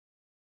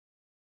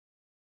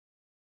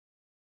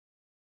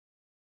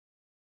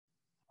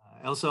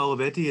Elsa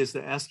Olivetti is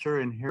the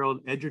Esther and Harold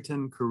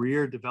Edgerton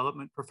Career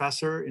Development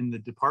Professor in the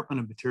Department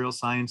of Material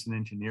Science and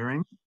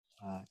Engineering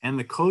and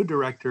the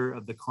co-director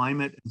of the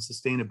Climate and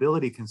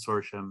Sustainability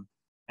Consortium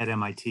at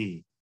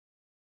MIT.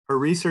 Her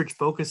research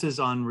focuses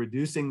on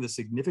reducing the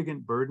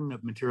significant burden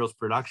of materials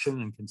production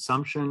and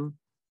consumption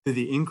through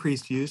the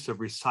increased use of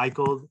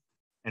recycled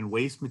and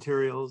waste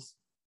materials,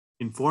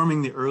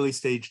 informing the early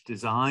stage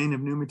design of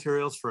new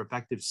materials for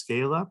effective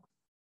scale-up,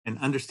 and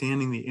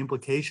understanding the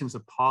implications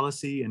of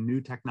policy and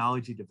new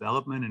technology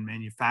development and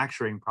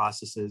manufacturing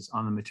processes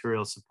on the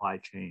material supply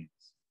chains.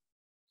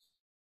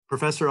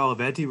 Professor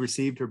Olivetti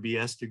received her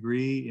BS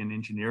degree in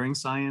engineering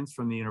science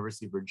from the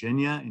University of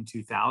Virginia in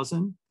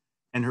 2000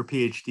 and her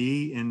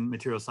PhD in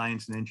material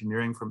science and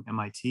engineering from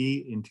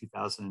MIT in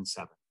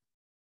 2007.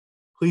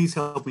 Please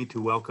help me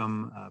to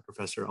welcome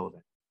Professor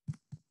Olivetti.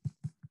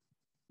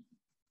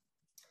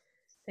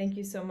 Thank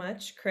you so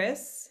much,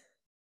 Chris.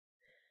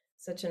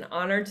 Such an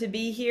honor to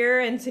be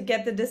here and to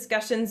get the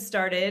discussion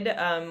started.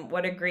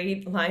 What a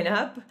great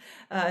lineup,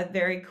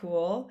 very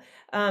cool.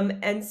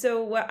 And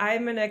so what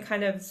I'm gonna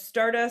kind of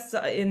start us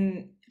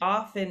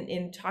off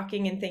in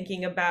talking and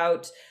thinking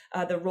about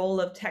the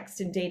role of text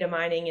and data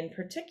mining in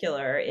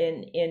particular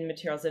in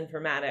materials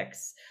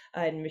informatics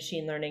and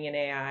machine learning and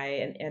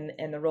AI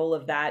and the role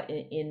of that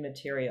in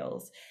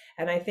materials.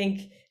 And I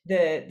think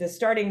the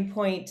starting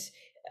point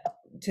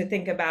to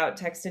think about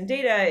text and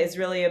data is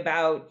really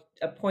about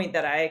a point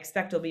that I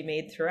expect will be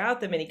made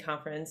throughout the mini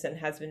conference and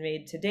has been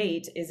made to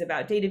date, is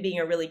about data being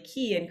a really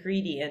key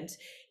ingredient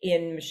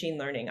in machine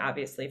learning,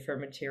 obviously for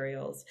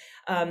materials.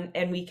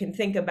 And we can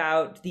think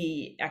about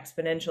the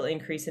exponential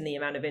increase in the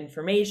amount of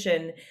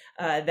information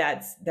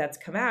that's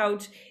come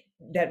out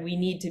that we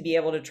need to be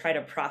able to try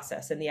to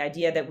process, and the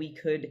idea that we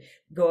could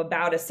go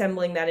about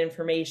assembling that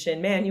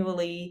information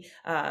manually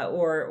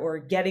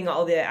or getting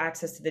all the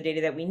access to the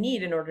data that we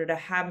need in order to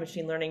have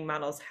machine learning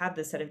models have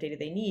the set of data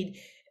they need.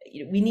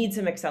 We need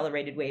some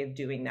accelerated way of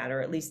doing that,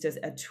 or at least as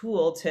a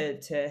tool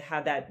to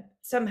have that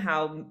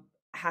somehow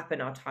happen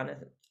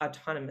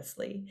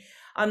autonomously.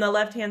 On the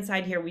left-hand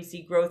side here, we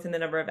see growth in the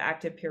number of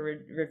active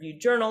peer-reviewed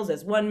journals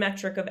as one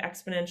metric of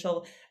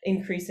exponential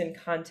increase in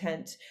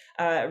content.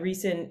 A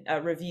recent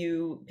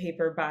review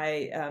paper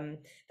by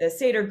the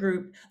Sater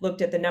Group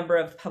looked at the number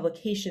of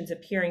publications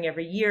appearing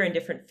every year in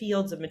different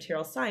fields of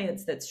material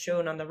science that's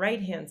shown on the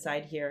right-hand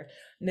side here.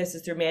 And this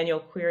is through manual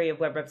query of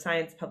Web of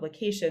Science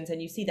publications.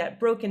 And you see that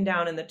broken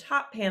down in the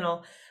top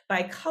panel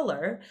by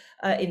color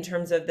in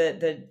terms of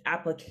the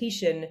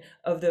application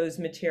of those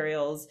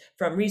materials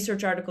from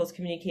research articles,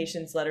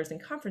 communications, letters,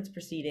 and conference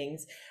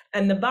proceedings.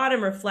 And the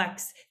bottom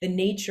reflects the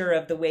nature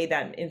of the way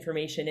that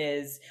information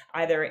is,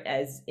 either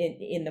as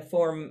in the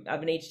form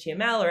of an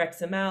HTML or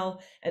XML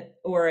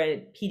or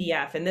a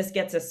PDF. And this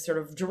gets us sort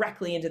of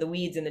directly into the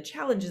weeds and the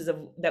challenges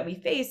that we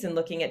face in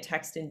looking at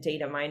text and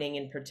data mining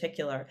in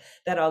particular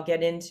that I'll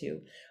get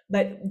into.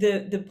 But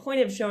the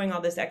point of showing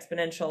all this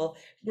exponential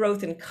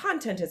growth in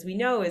content, as we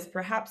know, is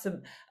perhaps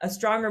a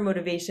stronger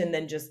motivation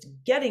than just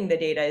getting the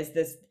data is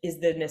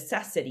the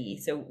necessity.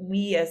 So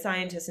we as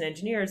scientists and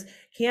engineers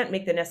can't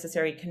make the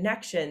necessary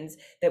connections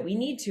that we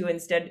need to.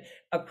 Instead,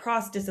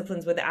 across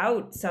disciplines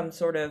without some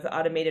sort of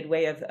automated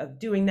way of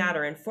doing that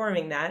or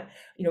informing that,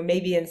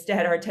 maybe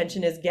instead our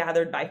attention is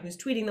gathered by who's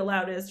tweeting the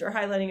loudest or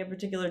highlighting a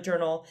particular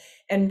journal.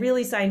 And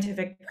really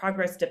scientific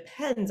progress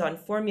depends on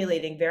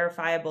formulating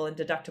verifiable and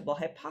deductible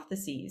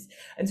hypotheses.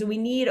 And so we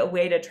need a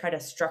way to try to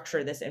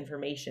structure this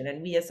information.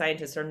 And we as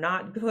scientists are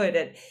not good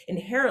at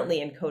inherently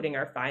encoding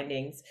our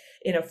findings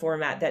in a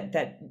format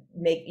that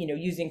make,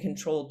 using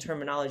controlled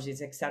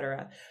terminologies, et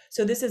cetera.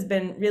 So this has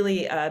been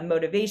really a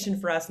motivation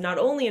for us, not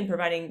only in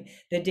providing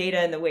the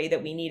data in the way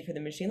that we need for the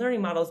machine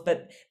learning models,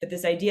 but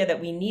this idea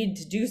that we need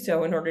to do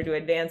so in order to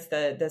advance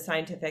the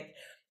scientific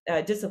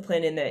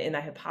discipline in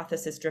the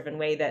hypothesis-driven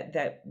way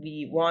that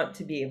we want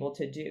to be able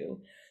to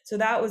do. So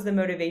that was the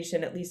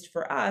motivation, at least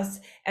for us.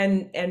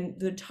 And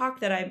the time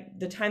that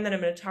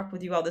I'm going to talk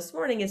with you all this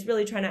morning is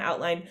really trying to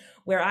outline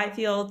where I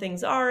feel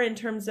things are in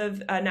terms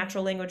of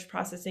natural language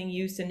processing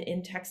use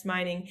in text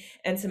mining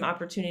and some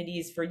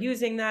opportunities for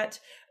using that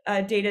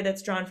data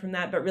that's drawn from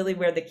that, but really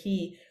where the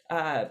key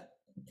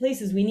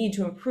places we need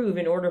to improve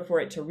in order for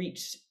it to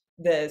reach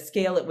the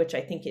scale at which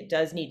I think it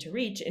does need to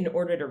reach in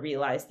order to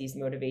realize these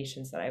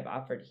motivations that I've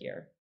offered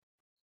here.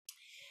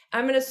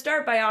 I'm going to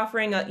start by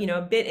offering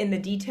a bit in the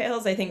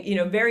details. I think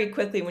very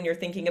quickly when you're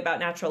thinking about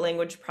natural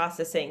language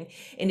processing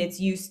and its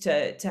use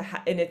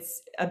and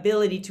its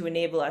ability to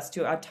enable us to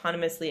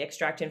autonomously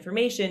extract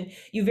information,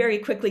 you very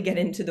quickly get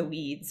into the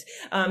weeds.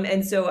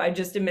 And so I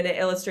just am going to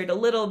illustrate a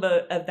little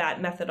bit of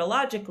that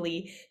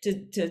methodologically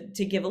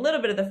to give a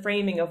little bit of the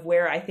framing of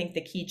where I think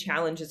the key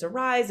challenges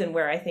arise and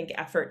where I think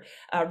effort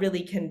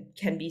really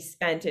can be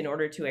spent in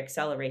order to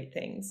accelerate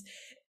things.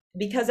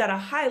 Because at a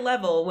high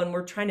level, when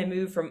we're trying to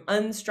move from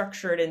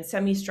unstructured and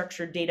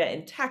semi-structured data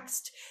and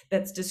text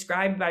that's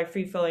described by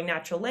free-flowing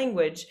natural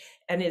language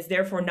and is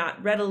therefore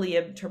not readily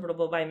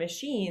interpretable by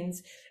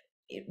machines,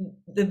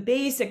 the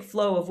basic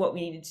flow of what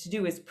we needed to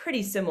do is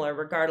pretty similar,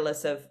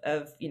 regardless of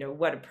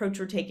what approach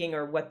we're taking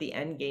or what the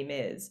end game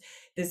is.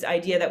 This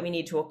idea that we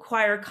need to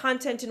acquire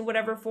content in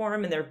whatever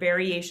form, and there are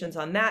variations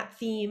on that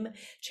theme,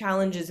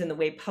 challenges in the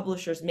way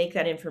publishers make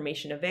that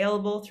information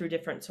available through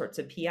different sorts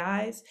of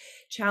PIs,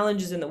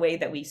 challenges in the way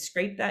that we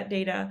scrape that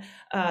data,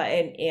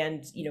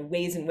 and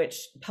ways in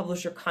which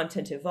publisher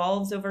content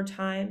evolves over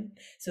time.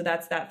 So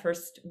that's that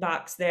first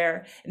box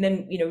there. And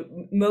then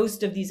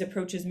most of these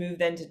approaches move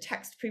then to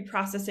text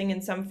pre-processing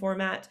in some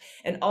format,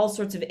 and all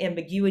sorts of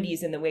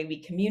ambiguities in the way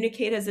we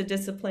communicate as a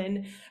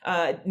discipline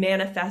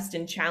manifest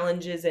in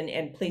challenges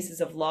and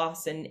places of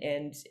loss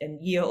and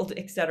yield,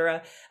 et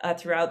cetera,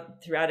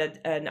 throughout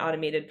an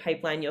automated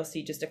pipeline. You'll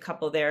see just a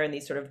couple there in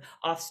these sort of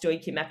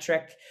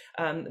off-stoichiometric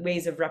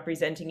ways of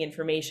representing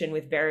information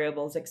with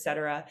variables, et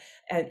cetera.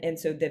 And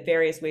so the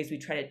various ways we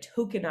try to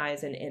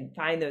tokenize and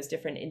find those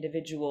different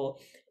individual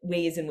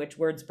ways in which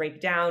words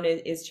break down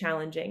is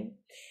challenging.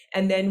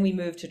 And then we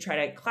move to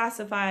try to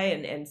classify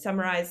and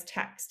summarize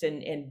text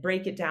and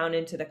break it down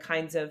into the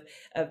kinds of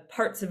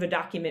parts of a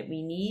document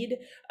we need.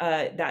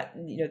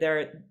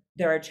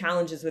 There are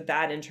challenges with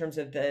that in terms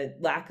of the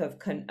lack of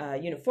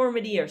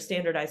uniformity or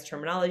standardized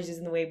terminologies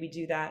in the way we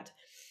do that.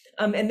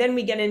 And then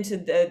we get into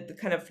the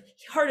kind of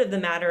heart of the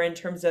matter in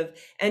terms of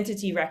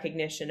entity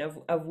recognition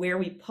of where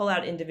we pull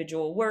out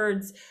individual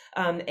words,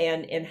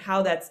 and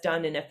how that's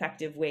done in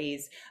effective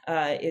ways.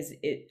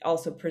 It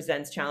also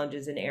presents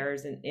challenges and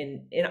errors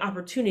in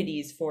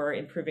opportunities for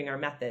improving our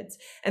methods.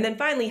 And then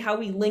finally, how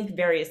we link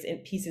various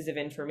pieces of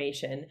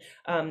information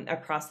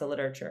across the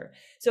literature.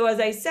 So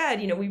as I said,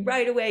 we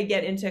right away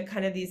get into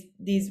kind of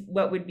these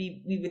what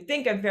we would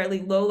think of fairly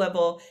low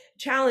level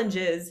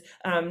challenges,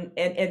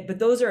 but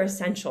those are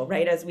essential,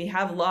 right? As we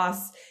have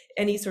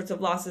any sorts of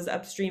losses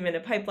upstream in a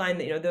pipeline,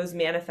 those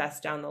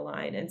manifest down the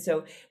line. And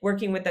so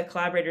working with the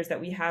collaborators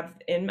that we have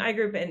in my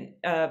group, and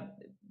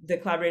the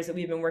collaborators that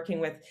we've been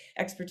working with,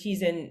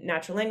 expertise in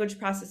natural language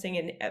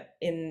processing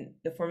in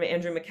the form of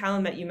Andrew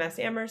McCallum at UMass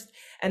Amherst,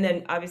 and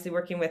then obviously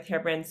working with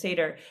Herbrand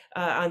Sater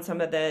on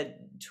some of the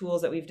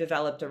tools that we've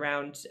developed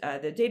around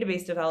the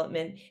database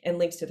development and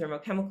links to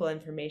thermochemical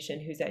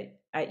information, who's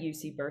at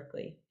UC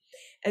Berkeley.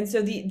 And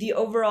so the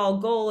overall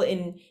goal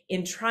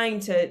in trying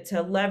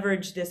to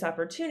leverage this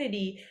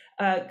opportunity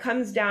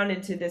comes down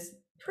into this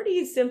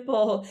pretty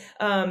simple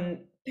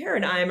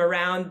paradigm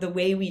around the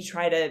way we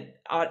try to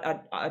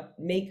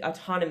make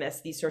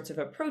autonomous these sorts of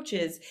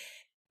approaches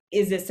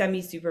is a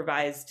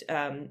semi-supervised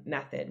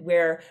method,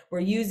 where we're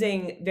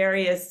using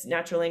various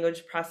natural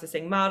language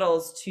processing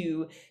models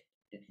to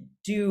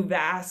do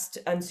vast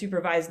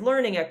unsupervised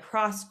learning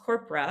across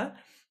corpora.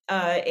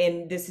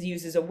 And this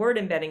uses a word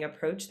embedding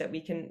approach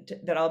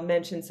that I'll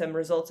mention some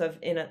results of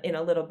in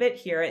a little bit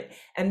here.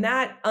 And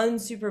that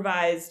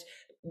unsupervised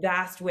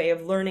vast way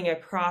of learning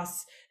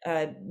across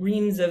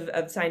reams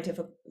of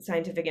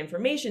scientific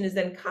information is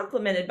then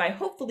complemented by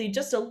hopefully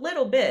just a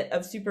little bit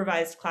of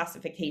supervised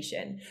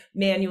classification,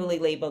 manually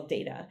labeled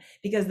data,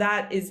 because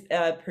that is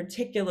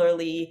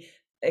particularly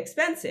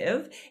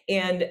expensive,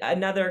 and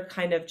another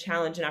kind of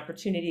challenge and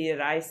opportunity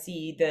that I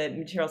see the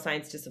material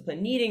science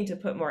discipline needing to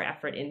put more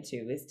effort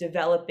into is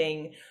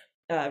developing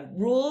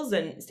rules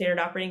and standard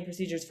operating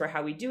procedures for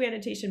how we do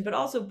annotation, but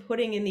also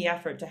putting in the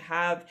effort to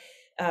have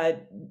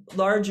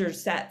larger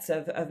sets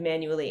of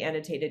manually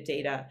annotated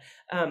data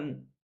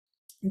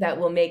that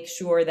will make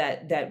sure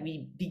that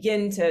we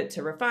begin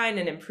to refine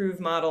and improve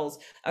models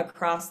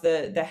across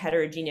the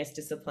heterogeneous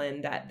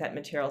discipline that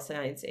material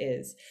science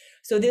is.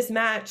 So this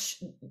match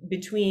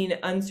between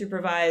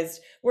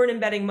unsupervised word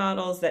embedding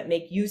models that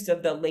make use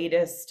of the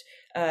latest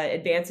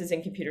advances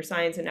in computer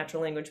science and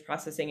natural language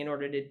processing in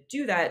order to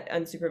do that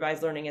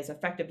unsupervised learning as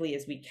effectively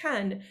as we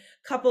can,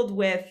 coupled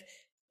with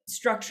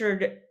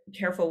structured,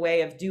 careful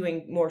way of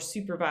doing more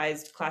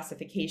supervised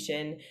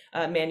classification,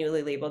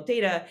 manually labeled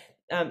data.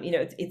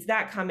 It's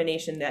that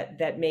combination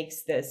that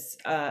makes this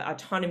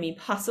autonomy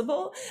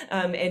possible,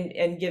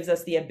 and gives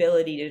us the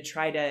ability to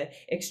try to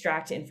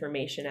extract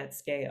information at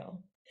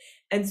scale.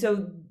 And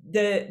so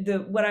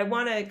what I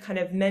want to kind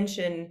of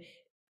mention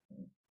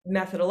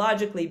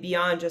methodologically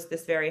beyond just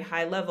this very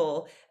high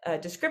level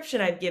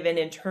description I've given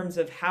in terms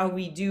of how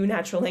we do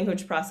natural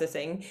language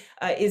processing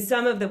is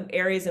some of the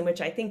areas in which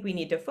I think we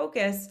need to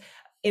focus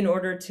in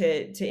order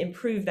to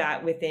improve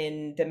that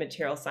within the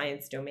material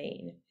science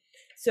domain.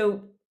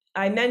 So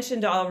I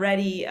mentioned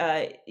already,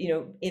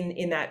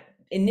 in that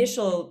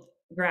initial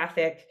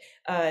graphic,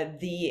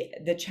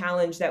 the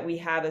challenge that we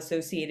have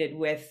associated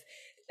with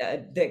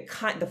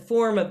the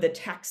form of the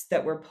text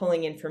that we're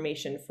pulling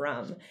information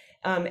from.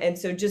 And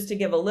so just to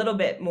give a little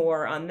bit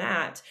more on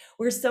that,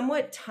 we're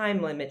somewhat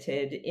time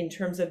limited in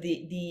terms of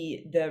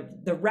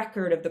the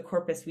record of the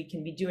corpus we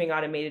can be doing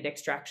automated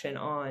extraction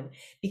on,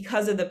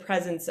 because of the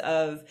presence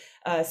of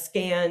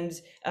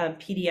scanned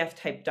PDF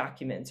type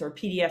documents, or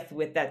PDF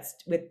with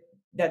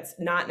that's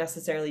not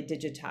necessarily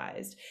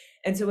digitized.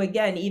 And so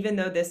again, even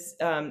though this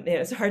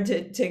it's hard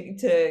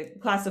to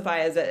classify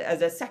as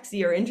a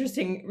sexy or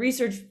interesting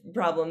research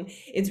problem,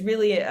 it's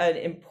really an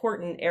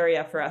important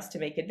area for us to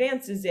make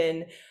advances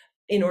in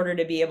order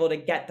to be able to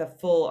get the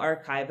full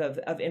archive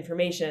of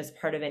information as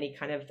part of any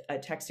kind of a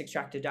text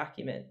extracted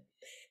document.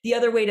 The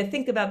other way to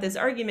think about this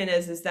argument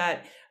is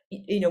that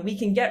we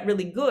can get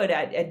really good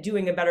at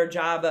doing a better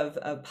job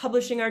of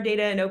publishing our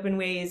data in open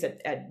ways,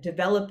 at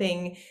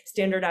developing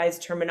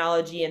standardized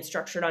terminology and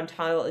structured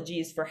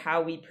ontologies for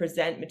how we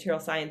present material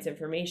science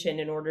information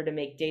in order to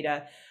make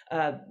data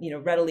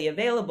readily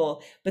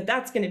available. But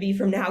that's going to be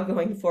from now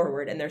going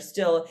forward. And there's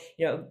still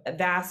a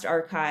vast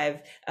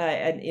archive,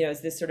 and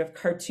as this sort of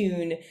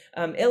cartoon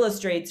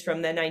illustrates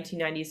from the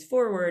 1990s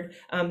forward,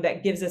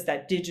 that gives us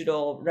that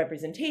digital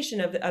representation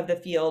of the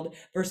field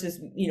versus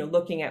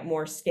looking at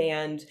more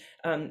scanned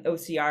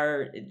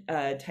OCR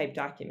type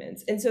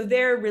documents. And so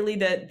there really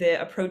the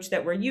approach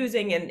that we're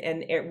using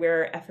and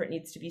where effort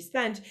needs to be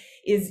spent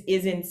is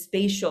in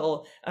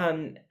spatial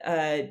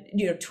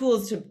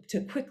tools to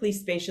quickly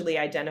spatially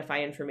identify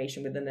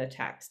information within the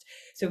text.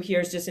 So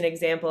here's just an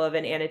example of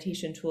an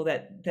annotation tool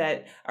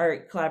that our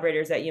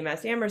collaborators at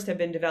UMass Amherst have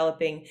been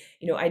developing,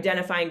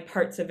 identifying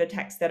parts of a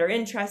text that are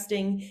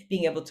interesting,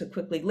 being able to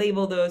quickly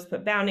label those,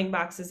 put bounding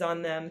boxes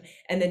on them,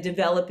 and then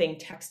developing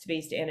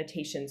text-based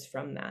annotations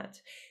from that.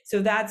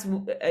 So that's,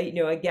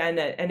 again,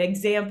 an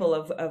example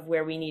of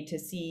where we need to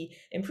see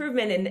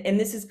improvement. And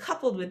this is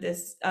coupled with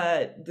this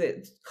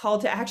the call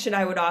to action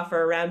I would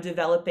offer around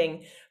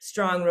developing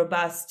strong,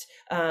 robust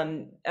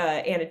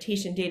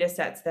annotation data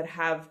sets that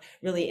have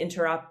really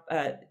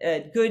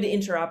good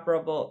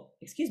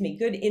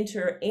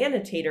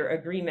inter-annotator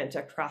agreement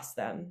across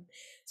them.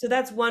 So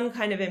that's one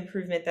kind of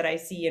improvement that I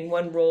see in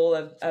one role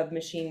of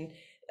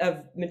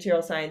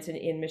material science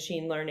in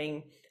machine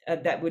learning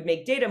that would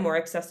make data more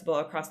accessible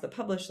across the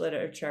published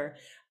literature.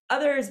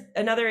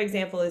 Another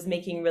example is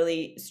making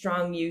really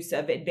strong use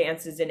of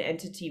advances in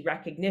entity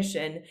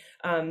recognition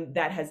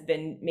that has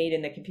been made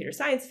in the computer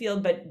science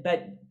field, but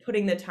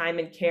putting the time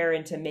and care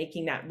into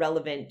making that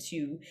relevant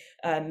to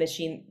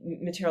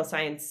material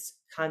science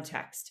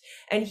context.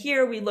 And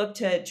here we look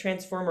to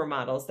transformer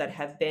models that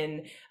have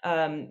been,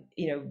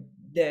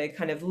 the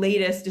kind of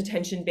latest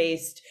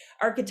attention-based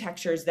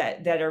architectures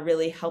that are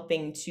really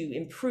helping to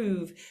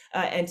improve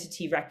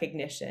entity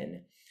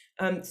recognition.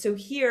 So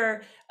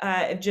here,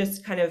 I've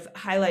just kind of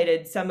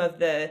highlighted some of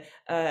the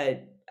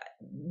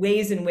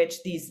ways in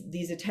which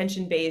these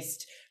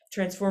attention-based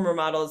transformer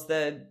models,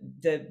 the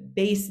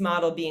base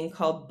model being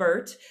called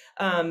BERT,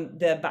 a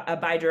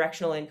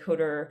bidirectional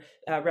encoder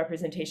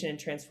representation in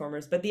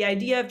transformers. But the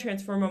idea of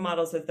transformer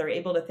models is they're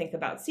able to think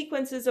about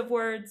sequences of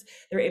words,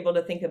 they're able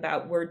to think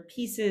about word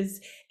pieces,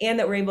 and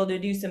that we're able to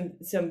do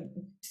some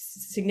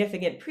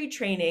significant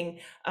pre-training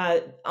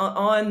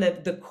on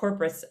the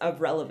corpus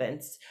of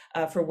relevance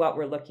for what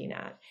we're looking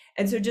at.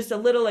 And so just a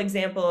little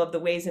example of the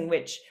ways in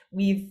which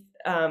we've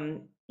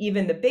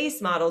even the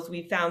base models,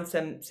 we found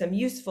some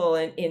useful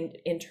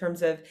in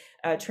terms of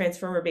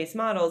transformer-based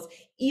models,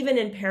 even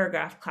in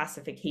paragraph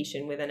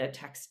classification within a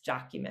text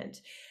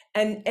document.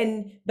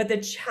 But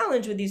the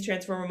challenge with these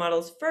transformer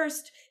models,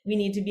 first, we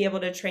need to be able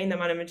to train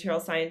them on a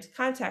material science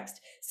context.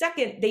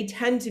 Second, they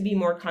tend to be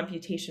more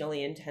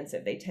computationally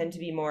intensive. They tend to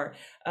be more,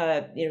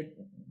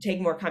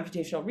 take more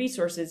computational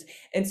resources.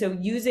 And so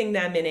using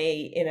them in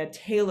a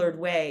tailored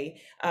way,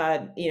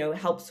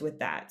 helps with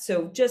that.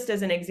 So just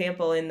as an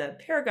example, in the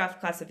paragraph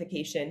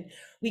classification,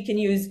 we can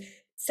use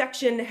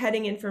section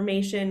heading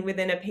information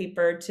within a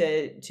paper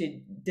to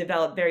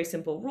develop very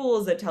simple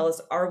rules that tell us,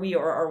 are we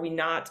or are we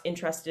not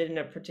interested in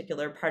a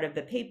particular part of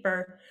the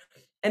paper?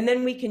 And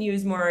then we can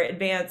use more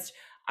advanced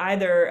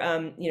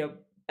either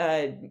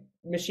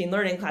machine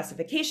learning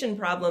classification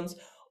problems,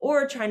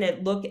 or trying to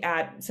look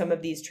at some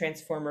of these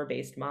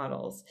transformer-based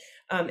models.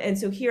 And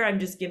so here I'm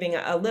just giving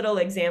a little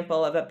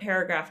example of a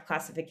paragraph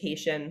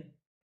classification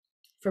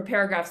for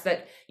paragraphs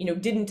that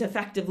didn't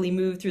effectively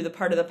move through the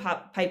part of the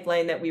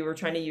pipeline that we were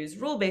trying to use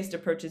rule-based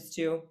approaches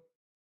to.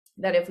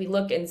 That if we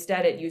look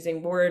instead at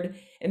using word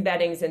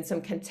embeddings and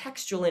some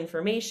contextual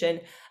information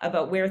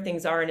about where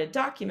things are in a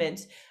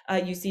document,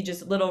 you see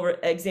just a little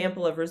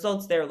example of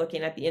results there,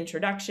 looking at the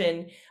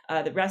introduction,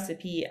 the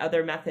recipe,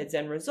 other methods,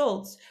 and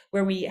results,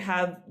 where we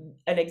have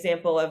an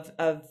example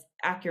of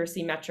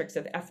accuracy metrics,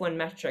 of F1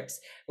 metrics,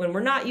 when we're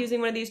not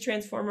using one of these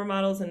transformer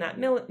models in that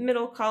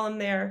middle column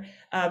there,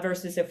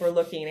 versus if we're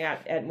looking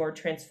at more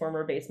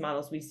transformer-based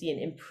models, we see an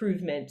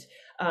improvement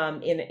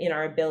in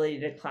our ability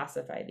to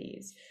classify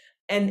these.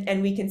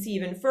 And we can see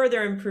even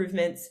further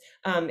improvements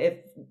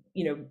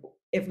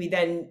if we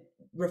then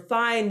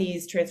refine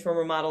these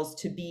transformer models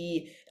to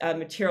be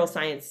material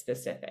science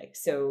specific.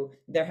 So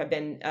there have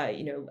been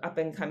up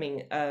and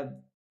coming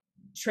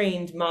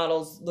trained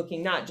models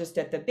looking not just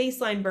at the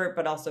baseline BERT,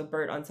 but also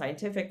BERT on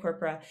scientific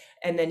corpora,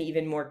 and then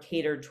even more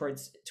catered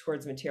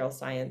towards material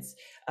science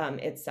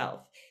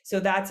itself. So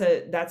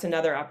that's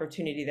another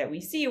opportunity that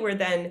we see, where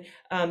then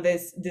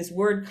this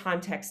word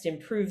context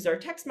improves our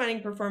text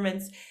mining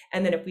performance.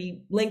 And then if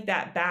we link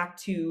that back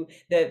to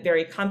the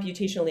very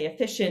computationally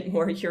efficient,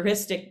 more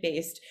heuristic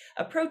based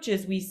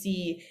approaches, we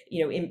see,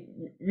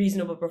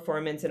 reasonable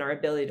performance in our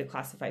ability to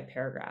classify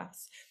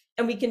paragraphs.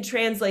 And we can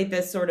translate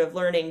this sort of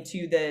learning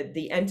to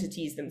the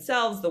entities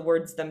themselves, the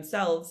words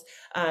themselves.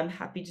 I'm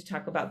happy to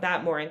talk about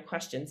that more in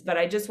questions, but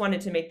I just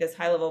wanted to make this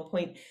high level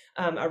point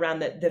around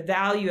the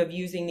value of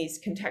using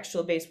these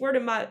contextual based word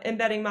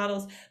embedding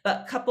models,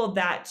 but coupled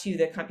that to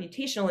the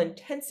computational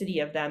intensity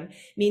of them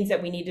means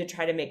that we need to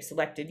try to make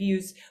selective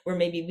use, where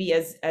maybe we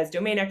as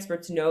domain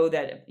experts know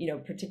that,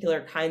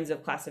 particular kinds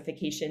of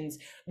classifications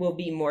will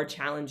be more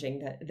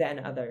challenging than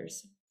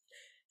others.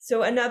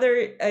 So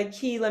another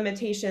key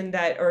limitation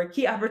or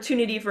key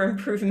opportunity for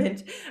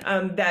improvement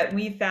that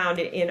we found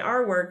in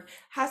our work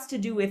has to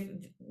do with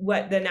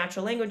what the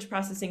natural language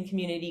processing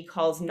community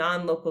calls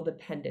non-local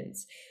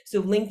dependence. So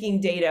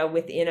linking data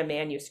within a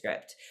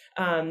manuscript.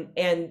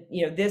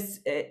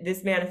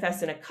 This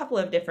manifests in a couple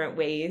of different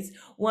ways.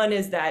 One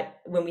is that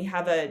when we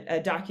have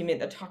a document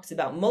that talks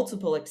about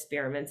multiple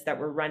experiments that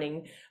we're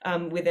running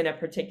within a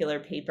particular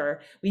paper,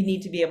 we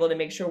need to be able to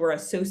make sure we're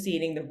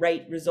associating the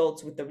right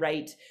results with the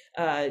right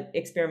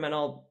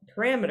experimental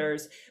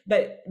parameters.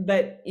 But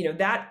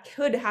that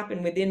could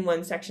happen within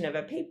one section of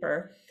a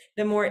paper.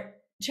 The more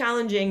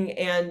challenging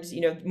and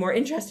more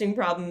interesting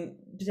problem,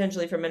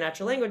 potentially from a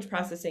natural language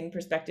processing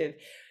perspective,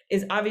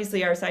 is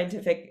obviously our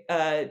scientific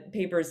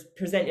papers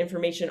present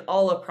information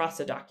all across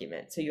a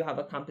document. So you have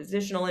a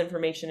compositional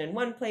information in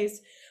one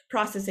place,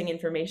 processing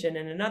information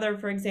in another,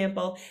 for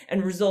example,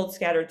 and results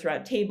scattered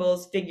throughout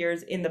tables,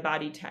 figures in the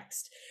body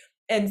text.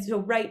 And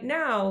so right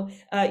now,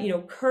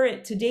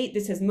 current to date,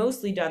 this has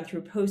mostly done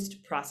through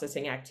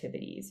post-processing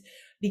activities,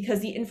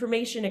 because the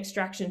information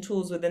extraction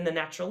tools within the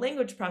natural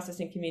language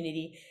processing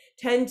community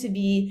tend to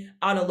be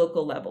on a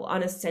local level,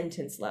 on a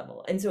sentence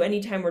level. And so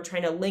anytime we're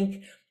trying to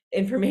link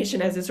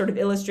information, as is sort of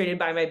illustrated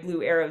by my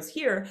blue arrows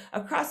here,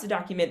 across the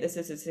document, this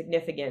is a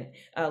significant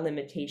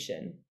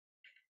limitation.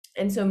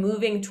 And so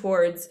moving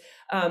towards,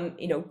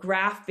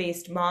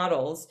 graph-based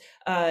models,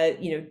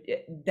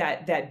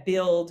 that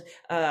build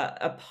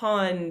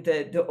upon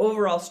the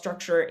overall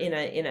structure in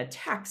a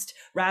text,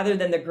 rather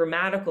than the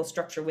grammatical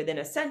structure within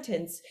a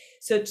sentence,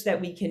 such that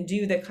we can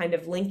do the kind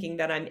of linking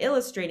that I'm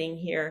illustrating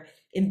here,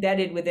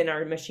 embedded within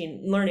our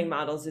machine learning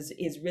models,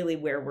 is really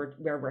where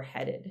we're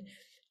headed.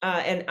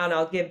 And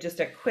I'll give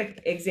just a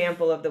quick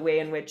example of the way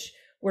in which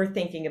we're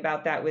thinking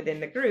about that within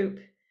the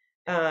group.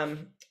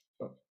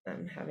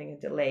 I'm having a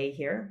delay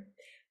here.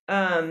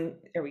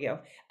 There we go.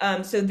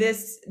 So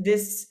this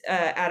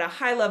at a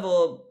high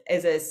level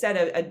is a set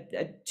of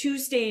a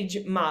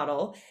two-stage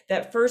model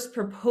that first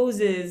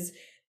proposes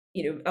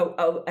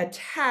a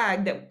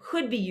tag that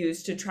could be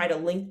used to try to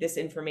link this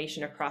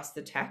information across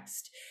the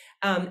text,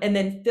 and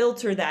then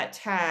filter that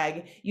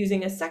tag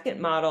using a second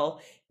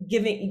model,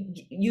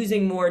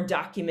 using more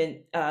document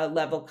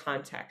level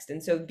context.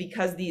 And so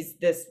because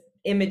this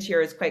image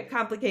here is quite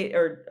complicated,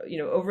 or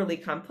overly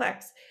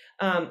complex,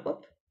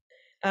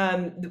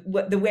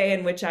 the way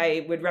in which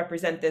I would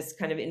represent this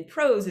kind of in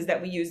prose is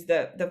that we use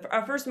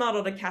our first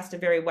model to cast a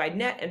very wide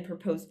net and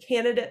propose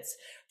candidates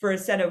for a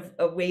set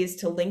of ways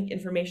to link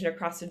information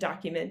across a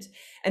document.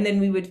 And then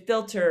we would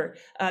filter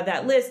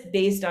that list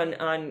based on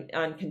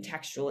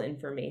contextual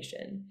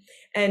information.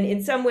 And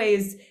in some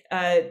ways,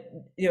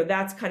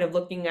 that's kind of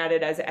looking at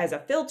it as a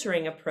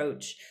filtering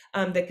approach.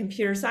 The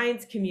computer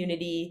science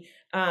community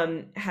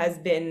has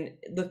been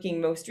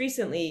looking most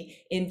recently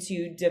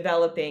into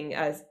developing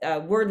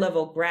word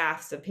level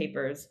graphs of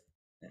papers.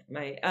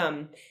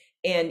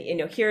 And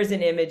here's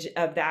an image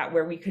of that,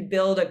 where we could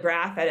build a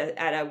graph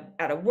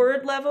at a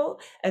word level,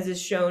 as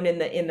is shown in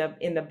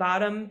the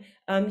bottom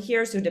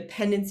here. So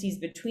dependencies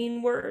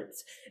between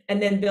words,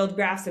 and then build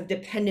graphs of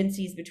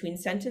dependencies between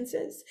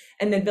sentences,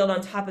 and then build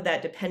on top of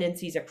that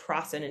dependencies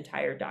across an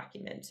entire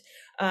document.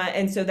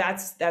 And so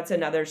that's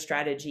another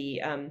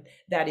strategy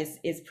that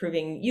is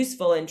proving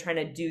useful in trying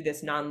to do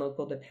this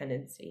non-local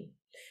dependency,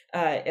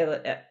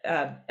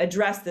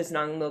 address this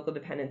non-local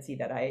dependency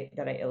that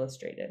I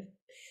illustrated.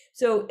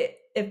 So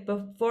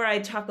before I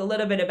talk a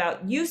little bit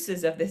about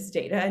uses of this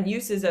data and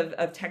uses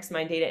of text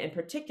mine data in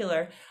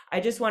particular, I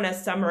just want to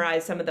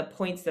summarize some of the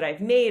points that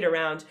I've made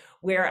around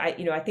where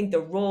I think the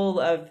role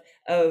of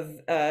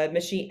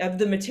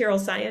the material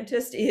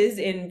scientist is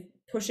in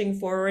pushing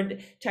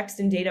forward text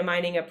and data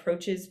mining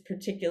approaches,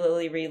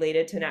 particularly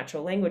related to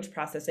natural language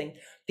processing,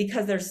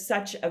 because there's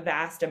such a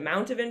vast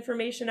amount of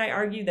information, I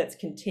argue, that's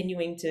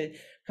continuing to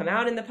come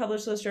out in the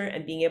published literature,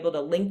 and being able to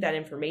link that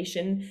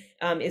information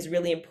is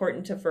really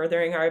important to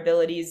furthering our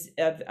abilities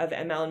of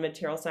ML and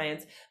material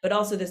science, but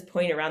also this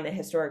point around the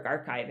historic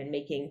archive and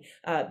making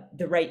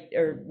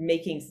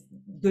making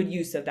good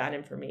use of that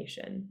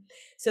information.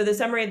 So the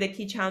summary of the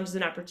key challenges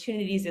and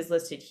opportunities is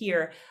listed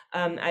here.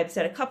 I've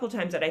said a couple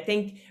times that I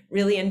think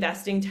really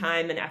investing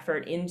time and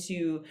effort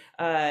into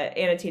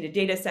annotated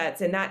data sets,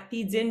 and that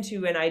feeds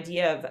into an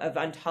idea of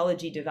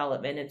ontology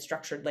development and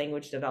structured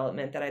language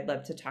development that I'd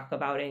love to talk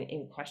about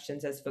in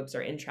questions as folks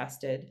are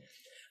interested.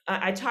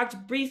 I talked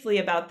briefly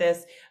about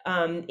this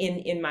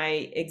in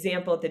my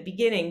example at the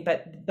beginning,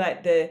 but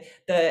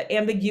the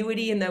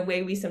ambiguity in the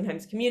way we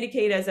sometimes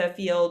communicate as a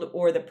field,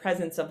 or the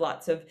presence of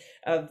lots of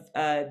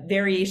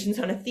variations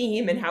on a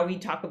theme and how we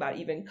talk about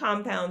even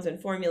compounds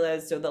and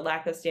formulas, so the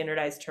lack of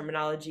standardized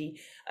terminology,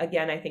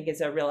 again, I think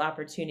is a real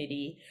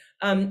opportunity.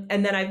 And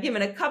then I've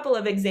given a couple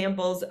of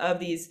examples of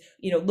these,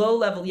 low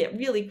level yet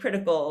really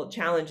critical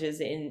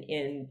challenges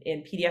in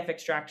PDF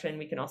extraction.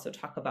 We can also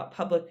talk about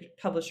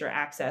publisher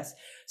access.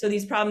 So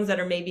these problems that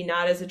are maybe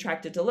not as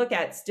attractive to look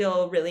at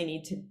still really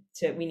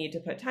we need to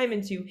put time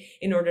into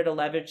in order to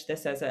leverage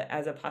this as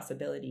a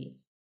possibility.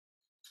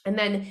 And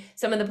then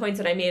some of the points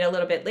that I made a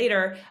little bit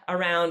later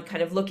around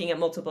kind of looking at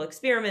multiple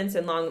experiments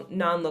and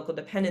non-local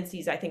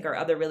dependencies, I think are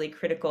other really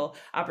critical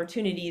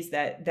opportunities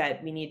that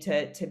we need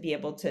to be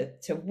able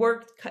to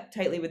work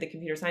tightly with the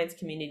computer science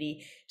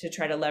community to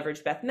try to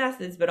leverage best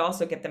methods, but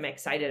also get them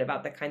excited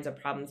about the kinds of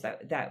problems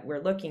that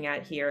we're looking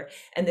at here.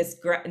 And this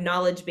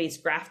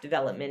knowledge-based graph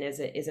development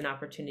is an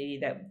opportunity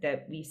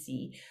that we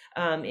see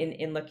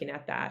in looking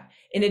at that.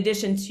 In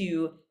addition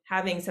to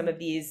having some of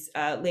these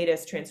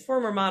latest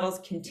transformer models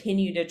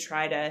continue to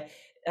try to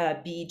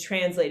be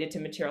translated to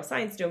material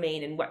science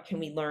domain, and what can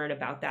we learn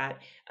about that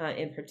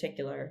in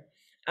particular.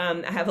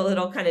 I have a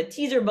little kind of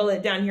teaser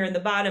bullet down here in the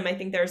bottom. I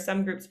think there are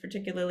some groups,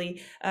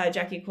 particularly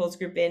Jackie Cole's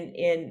group in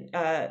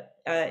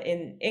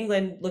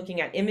England,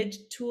 looking at image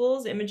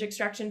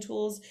extraction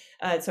tools.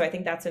 So I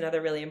think that's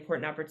another really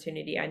important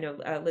opportunity. I know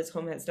Liz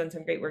Holm has done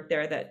some great work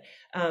there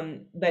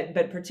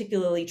but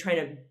particularly trying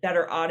to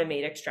better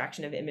automate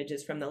extraction of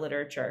images from the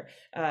literature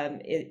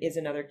is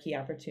another key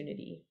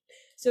opportunity.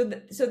 So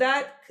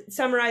that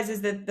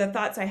summarizes the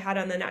thoughts I had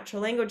on the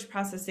natural language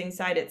processing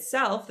side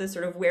itself, the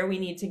sort of where we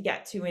need to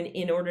get to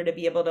in order to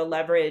be able to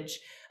leverage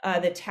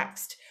the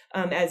text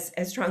as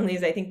strongly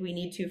as I think we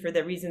need to for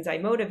the reasons I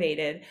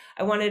motivated.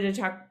 I wanted to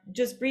talk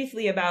just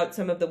briefly about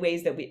some of the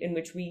ways in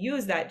which we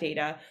use that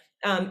data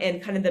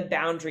and kind of the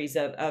boundaries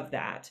of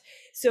that.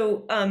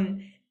 So,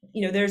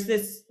 there's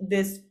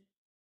this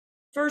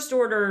first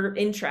order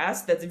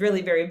interest that's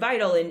really very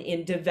vital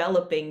in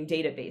developing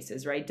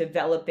databases, right?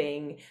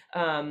 Developing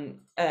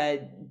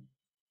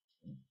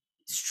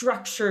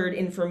structured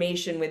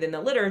information within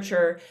the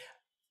literature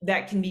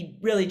that can be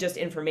really just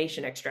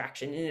information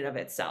extraction in and of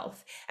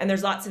itself. And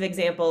there's lots of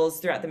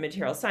examples throughout the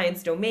material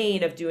science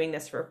domain of doing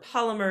this for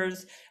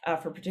polymers,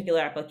 for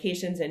particular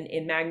applications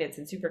in magnets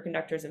and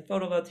superconductors and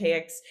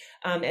photovoltaics.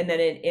 And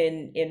then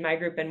in my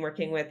group, and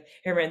working with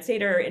Herman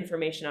Sater,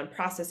 information on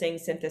processing,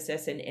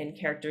 synthesis, and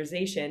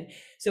characterization.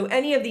 So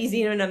any of these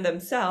in and of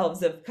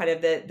themselves of kind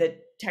of the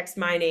text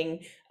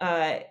mining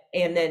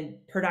and then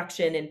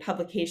production and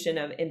publication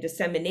of and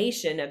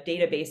dissemination of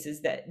databases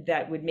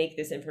that would make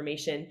this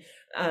information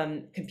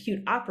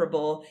compute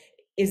operable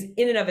is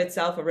in and of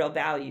itself a real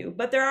value.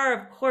 But there are,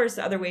 of course,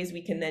 other ways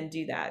we can then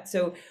do that.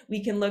 So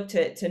we can look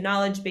to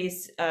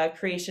knowledge-based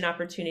creation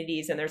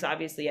opportunities, and there's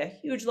obviously a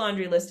huge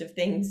laundry list of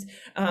things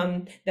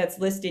that's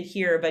listed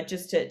here, but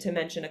just to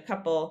mention a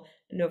couple.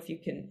 I don't know if you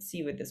can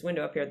see with this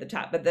window up here at the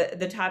top, but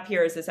the top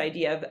here is this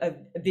idea of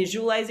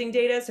visualizing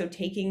data. So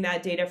taking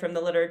that data from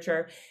the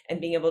literature and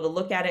being able to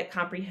look at it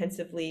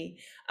comprehensively.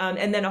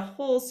 And then a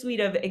whole suite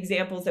of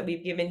examples that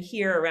we've given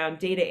here around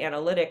data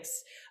analytics,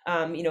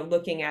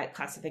 looking at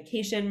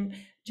classification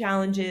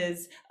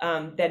challenges,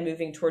 then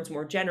moving towards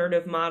more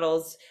generative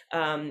models.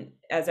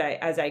 As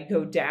I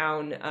go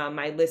down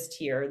my list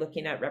here,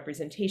 looking at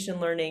representation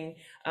learning,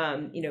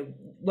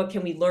 what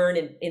can we learn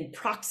in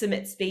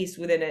proximate space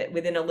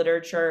within a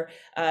literature,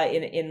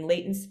 in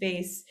latent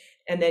space,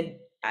 and then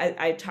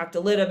I talked a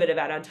little bit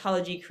about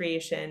ontology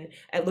creation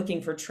and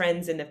looking for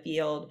trends in the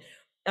field.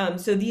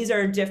 So these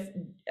are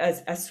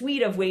a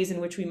suite of ways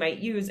in which we might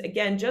use,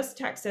 again, just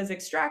text as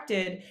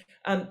extracted,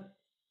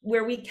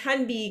 where we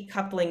can be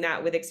coupling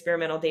that with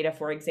experimental data,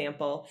 for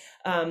example,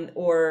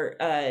 or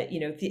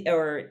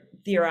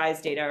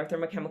theorized data or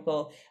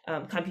thermochemical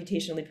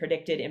computationally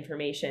predicted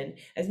information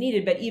as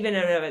needed. But even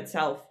in and of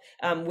itself,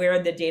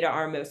 where the data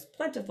are most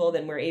plentiful,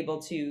 then we're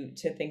able to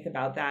think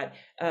about that,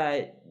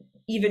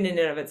 even in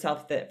and of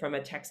itself, from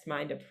a text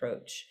mined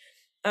approach.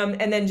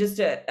 And then just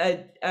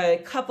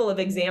a couple of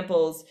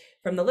examples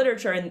from the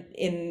literature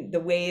in the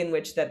way in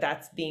which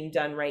that's being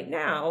done right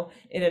now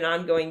in an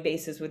ongoing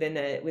basis within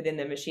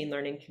the machine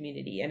learning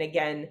community. And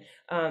again,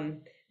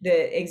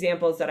 the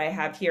examples that I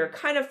have here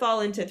kind of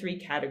fall into three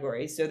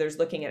categories. So there's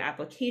looking at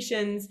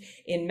applications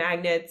in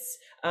magnets,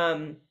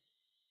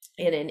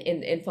 and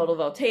in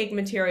photovoltaic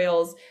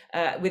materials.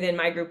 Within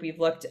my group, we've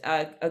looked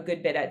a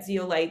good bit at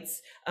zeolites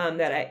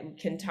that I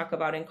can talk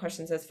about in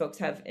questions as folks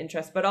have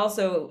interest, but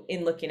also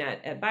in looking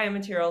at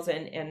biomaterials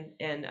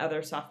and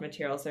other soft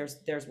materials,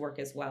 there's work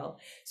as well.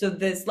 So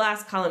this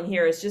last column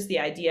here is just the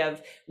idea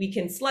of we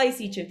can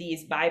slice each of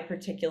these by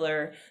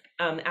particular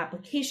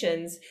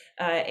applications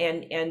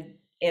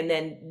and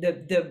then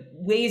the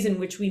ways in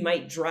which we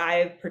might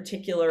drive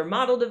particular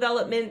model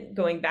development,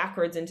 going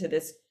backwards into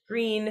this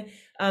green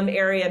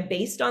area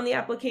based on the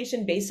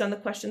application, based on the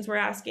questions we're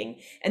asking.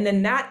 And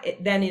then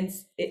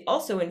it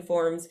also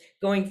informs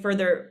going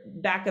further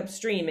back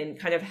upstream and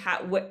kind of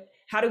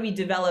how do we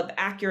develop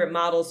accurate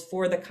models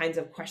for the kinds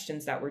of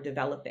questions that we're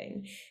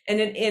developing. And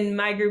in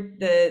my group,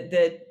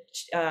 the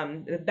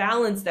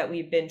balance that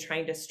we've been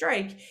trying to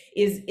strike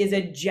is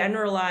a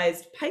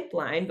generalized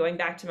pipeline, going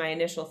back to my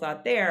initial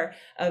thought there,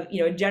 of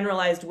a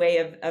generalized way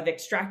of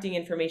extracting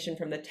information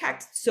from the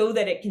text so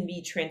that it can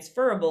be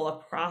transferable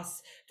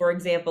across, for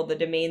example, the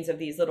domains of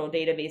these little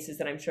databases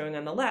that I'm showing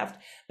on the left,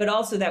 but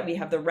also that we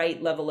have the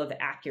right level of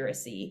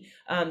accuracy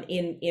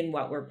in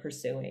what we're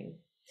pursuing.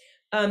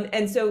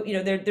 And so,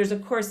 there's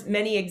of course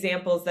many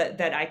examples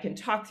that I can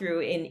talk through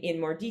in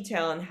more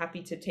detail, and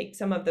happy to take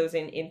some of those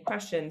in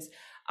questions.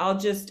 I'll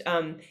just,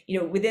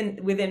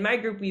 within my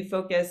group, we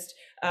focused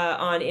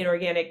on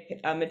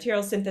inorganic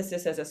material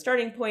synthesis as a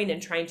starting point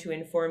and trying to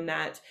inform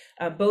that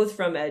both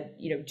from a,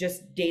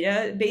 just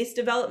database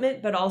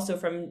development, but also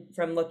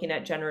from looking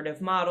at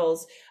generative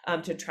models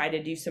to try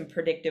to do some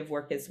predictive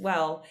work as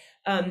well.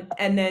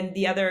 And then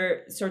the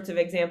other sorts of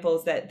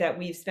examples that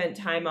we've spent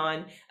time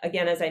on,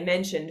 again, as I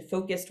mentioned,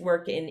 focused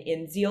work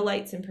in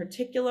zeolites in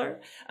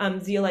particular.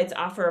 Zeolites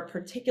offer a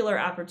particular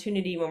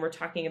opportunity when we're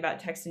talking about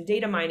text and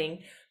data mining,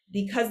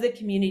 because the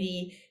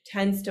community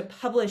tends to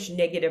publish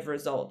negative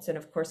results. And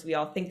of course, we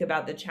all think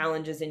about the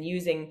challenges in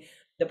using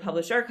the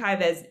published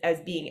archive as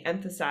being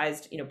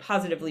emphasized,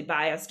 positively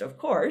biased, of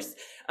course.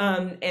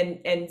 And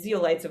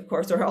zeolites, of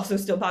course, are also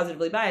still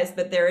positively biased,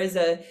 but there is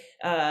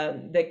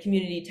the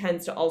community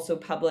tends to also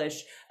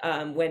publish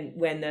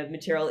when the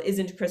material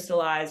isn't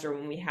crystallized, or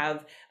when we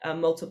have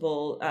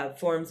multiple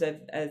forms of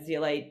a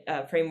zeolite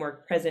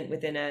framework present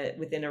within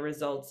a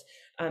results.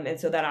 And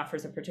so that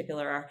offers a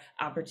particular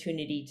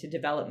opportunity to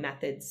develop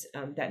methods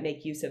that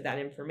make use of that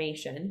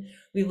information.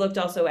 We looked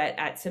also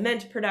at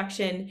cement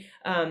production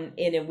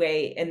in a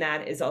way, and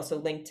that is also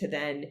linked to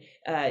then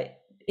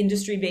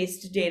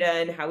industry-based data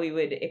and how we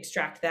would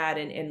extract that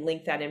and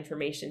link that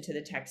information to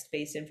the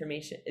text-based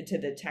information, to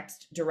the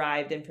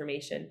text-derived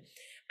information.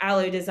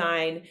 Alloy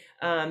design,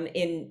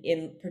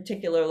 in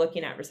particular,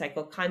 looking at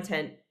recycled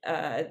content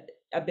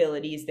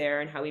abilities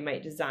there and how we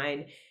might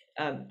design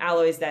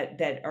alloys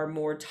that are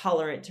more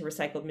tolerant to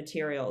recycled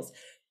materials.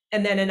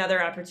 And then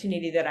another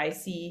opportunity that I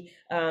see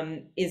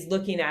is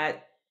looking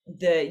at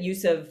the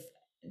use of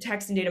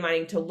text and data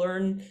mining to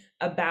learn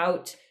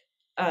about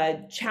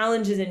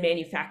challenges in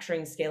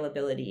manufacturing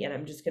scalability. And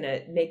I'm just going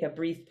to make a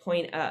brief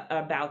point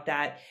about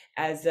that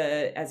as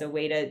a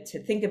way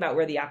to think about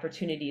where the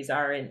opportunities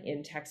are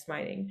in text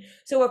mining.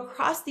 So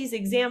across these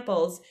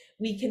examples,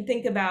 we can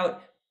think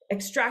about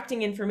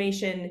extracting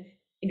information,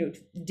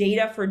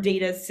 data for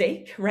data's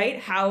sake, right?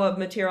 How a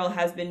material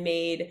has been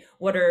made,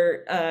 what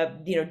are,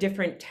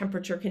 different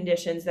temperature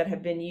conditions that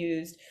have been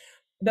used.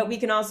 But we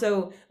can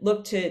also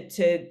look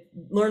to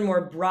learn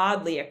more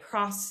broadly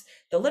across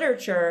the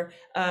literature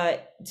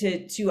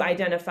to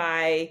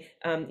identify,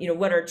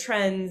 what are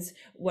trends,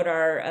 what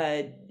are,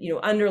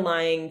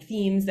 underlying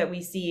themes that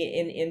we see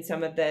in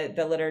some of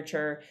the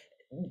literature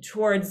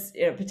towards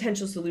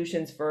potential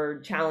solutions for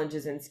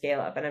challenges in scale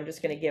up. And I'm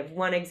just going to give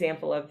one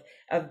example of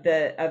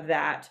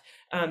that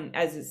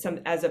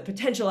as a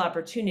potential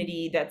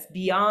opportunity that's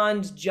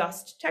beyond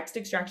just text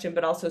extraction,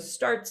 but also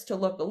starts to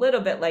look a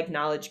little bit like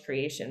knowledge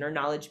creation or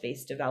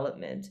knowledge-based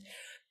development.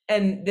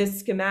 And this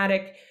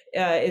schematic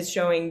is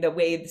showing the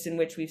ways in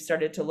which we've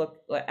started to look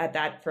at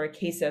that for a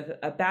case of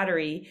a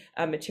battery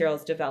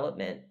materials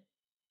development.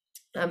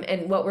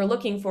 And what we're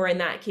looking for in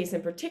that case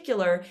in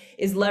particular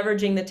is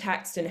leveraging the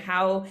text and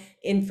how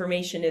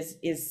information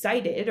is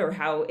cited, or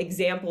how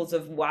examples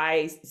of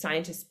why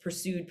scientists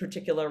pursued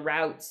particular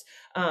routes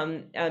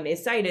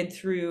is cited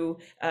through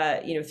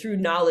through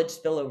knowledge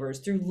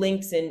spillovers, through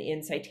links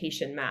in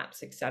citation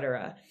maps, et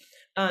cetera.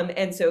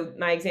 And so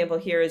my example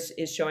here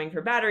is showing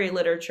for battery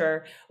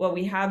literature. Well,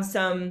 we have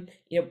some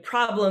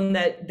problem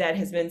that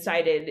has been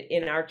cited.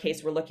 In our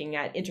case, we're looking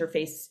at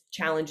interface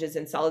challenges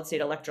in solid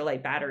state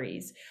electrolyte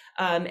batteries.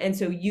 And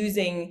so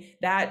using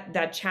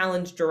that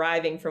challenge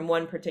deriving from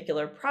one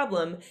particular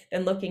problem,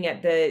 then looking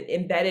at the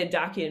embedded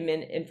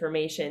document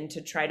information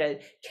to try to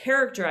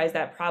characterize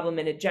that problem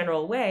in a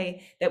general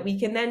way that we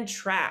can then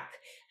track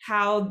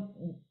how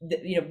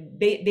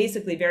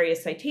basically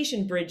various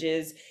citation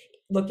bridges,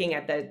 looking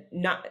at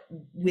not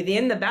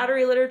within the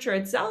battery literature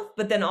itself,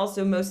 but then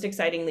also most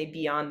excitingly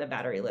beyond the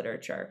battery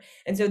literature.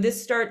 And so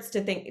this starts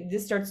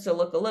to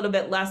look a little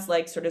bit less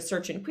like sort of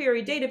search and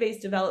query database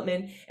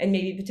development, and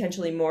maybe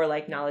potentially more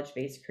like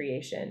knowledge-based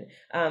creation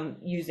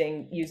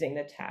using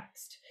the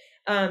text.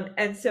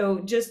 And so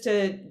just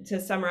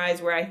to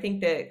summarize where I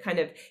think the kind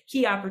of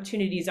key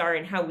opportunities are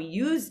in how we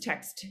use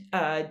text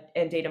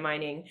and data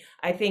mining,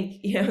 I think,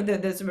 you know,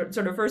 the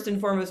sort of first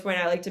and foremost point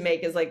I like to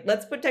make is like,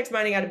 let's put text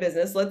mining out of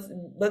business.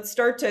 Let's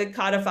start to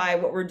codify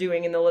what we're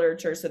doing in the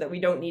literature so that we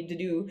don't need to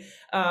do,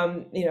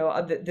 you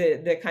know,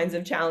 the kinds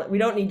of challenge, we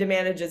don't need to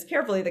manage as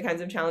carefully the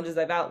kinds of challenges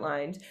I've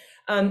outlined.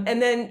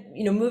 And then,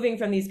 you know, moving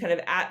from these kind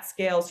of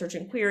at-scale search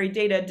and query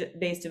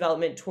data-based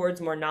development towards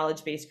more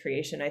knowledge-based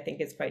creation, I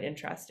think is quite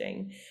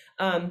interesting.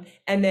 And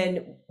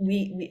then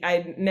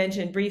I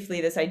mentioned briefly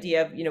this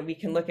idea of, you know, we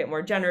can look at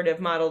more generative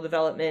model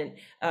development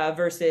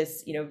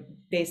versus, you know,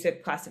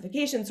 basic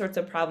classification sorts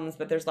of problems,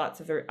 but there's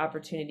lots of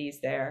opportunities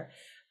there.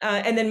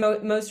 And then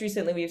most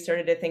recently, we've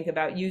started to think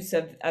about use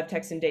of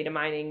text and data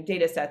mining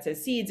data sets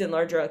as seeds in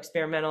larger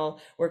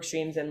experimental work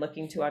streams and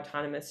looking to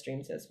autonomous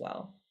streams as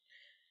well.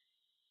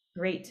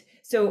 Great.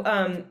 So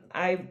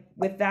I,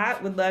 with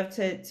that, would love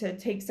to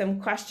take some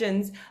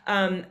questions.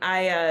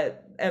 I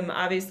am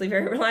obviously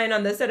very reliant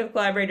on the set of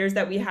collaborators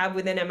that we have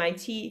within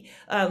MIT,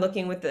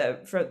 looking with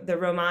the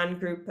Roman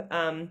group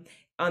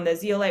on the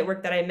zeolite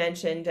work that I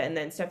mentioned, and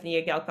then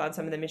Stephanie Agelka on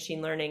some of the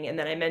machine learning. And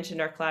then I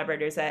mentioned our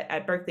collaborators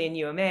at Berkeley and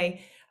UMA.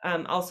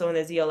 Also in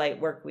the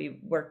zeolite work, we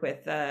work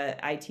with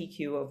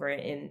ITQ over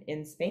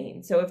in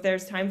Spain. So if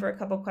there's time for a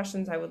couple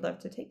questions, I would love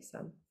to take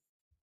some.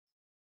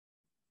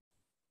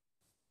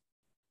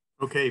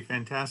 Okay,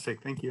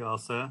 fantastic. Thank you,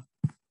 Elsa.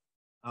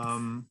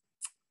 I'm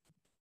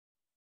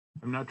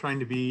not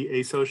trying to be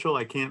asocial.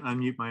 I can't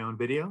unmute my own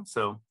video.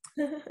 So,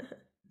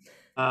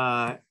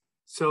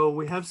 so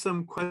we have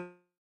some questions.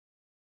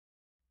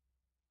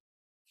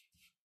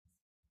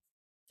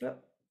 Oh.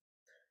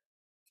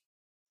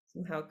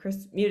 Somehow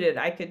Chris muted.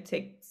 I could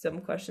take some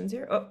questions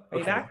here. Oh, are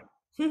you back?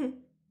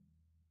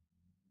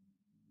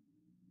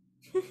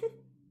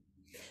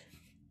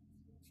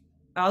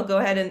 I'll go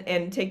ahead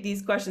and take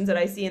these questions that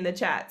I see in the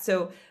chat.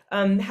 So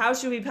how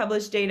should we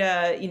publish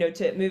data, you know,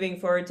 to moving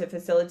forward to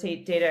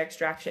facilitate data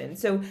extraction?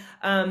 So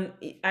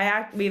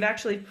we've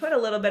actually put a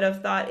little bit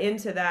of thought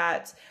into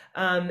that.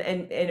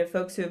 And if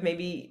folks who have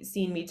maybe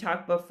seen me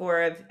talk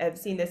before have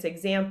seen this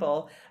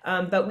example,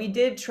 but we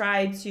did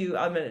try to,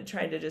 I'm going to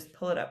try to just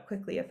pull it up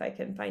quickly if I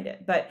can find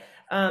it. But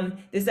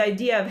this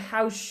idea of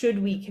how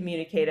should we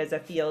communicate as a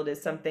field is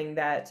something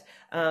that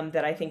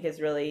that I think is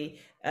really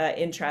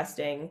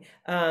interesting.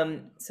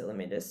 So let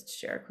me just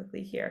share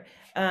quickly here.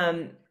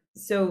 You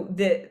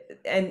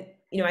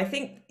know, I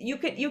think you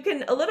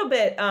can a little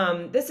bit,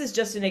 this is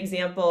just an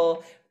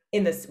example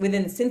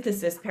within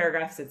synthesis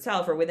paragraphs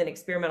itself or within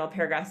experimental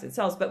paragraphs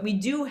itself, but we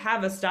do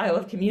have a style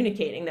of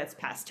communicating that's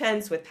past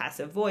tense with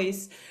passive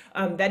voice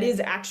that is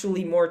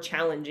actually more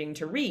challenging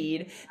to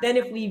read than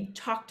if we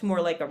talked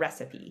more like a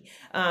recipe.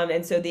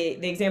 And so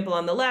the example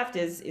on the left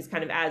is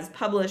kind of as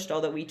published,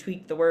 although we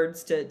tweaked the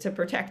words to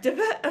protect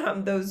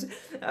those,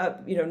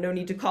 you know, no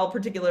need to call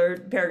particular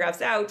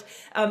paragraphs out.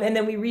 And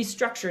then we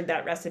restructured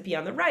that recipe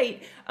on the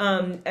right,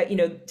 you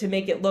know, to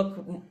make it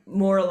look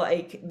more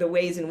like the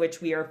ways in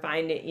which we are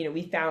finding, you know,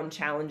 we found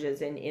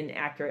challenges in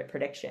accurate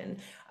prediction.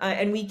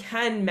 And we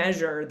can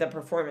measure the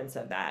performance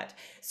of that.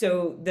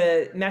 So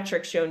the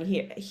metric shown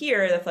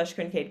here, the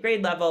Flesch-Kincaid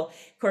grade level,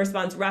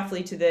 corresponds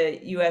roughly to the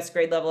US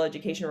grade level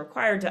education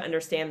required to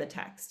understand the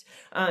text.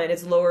 And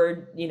it's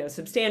lowered, you know,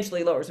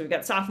 substantially lower. So we've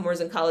got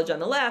sophomores in college on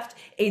the left,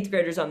 8th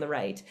graders on the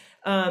right.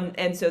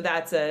 And so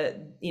that's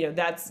you know,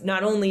 that's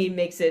not only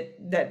makes it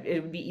that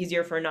it would be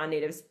easier for a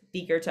non-native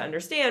speaker to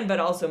understand,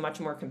 but also much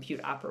more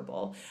compute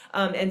operable.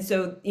 And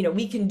so, you know,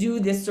 we can do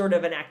this sort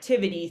of an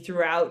activity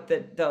throughout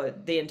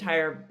the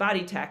entire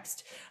body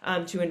text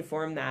to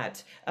inform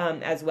that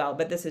as well.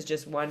 But this is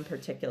just one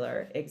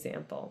particular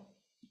example.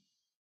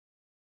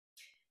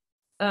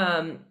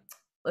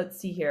 Let's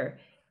see here.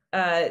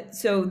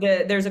 So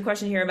there's a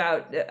question here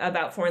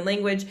about foreign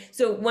language.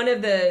 So one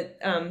of the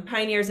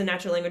pioneers in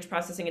natural language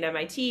processing at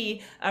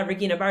MIT,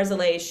 Regina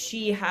Barzilay,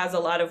 she has a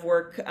lot of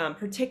work,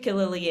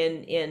 particularly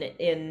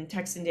in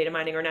text and data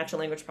mining or natural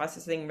language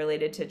processing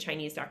related to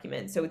Chinese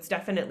documents. So it's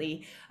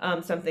definitely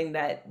something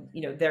that,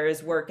 you know, there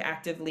is work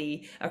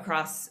actively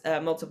across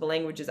multiple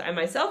languages. I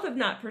myself have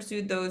not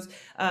pursued those.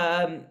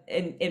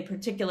 In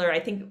particular, I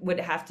think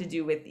would have to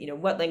do with, you know,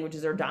 what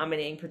languages are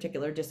dominating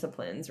particular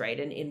disciplines, right,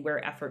 and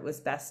where effort was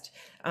best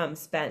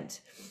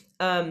spent.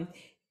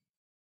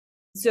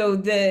 So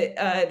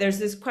there's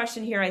this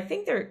question here. I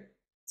think they're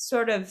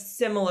sort of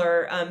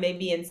similar,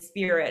 maybe in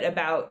spirit,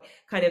 about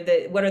kind of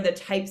what are the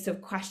types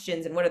of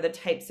questions and what are the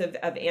types of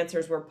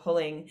answers we're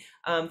pulling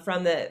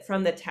from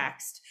the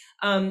text.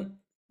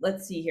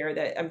 Let's see here.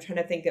 That I'm trying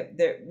to think of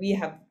that. We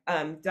have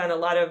done a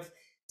lot of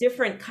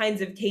different kinds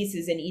of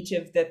cases in each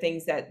of the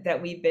things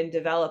that we've been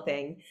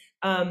developing,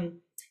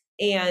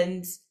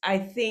 and I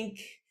think.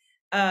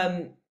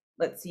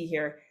 Let's see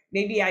here.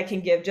 Maybe I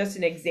can give just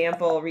an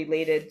example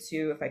related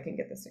to, if I can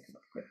get this to come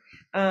up quick.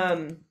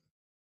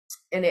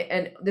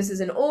 And this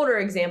is an older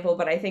example,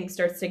 but I think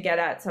starts to get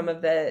at some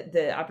of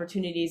the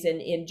opportunities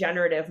in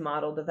generative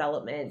model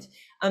development.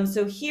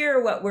 So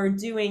here, what we're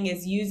doing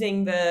is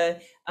using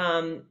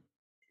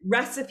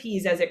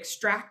recipes as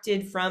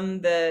extracted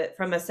from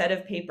a set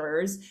of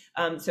papers,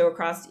 so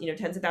across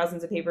tens of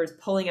thousands of papers,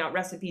 pulling out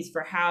recipes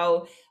for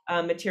how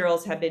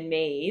materials have been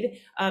made,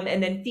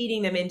 and then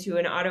feeding them into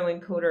an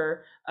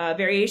autoencoder,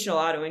 variational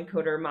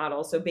autoencoder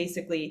model. So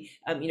basically,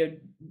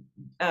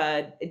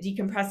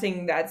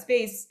 decompressing that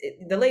space,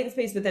 the latent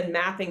space, but then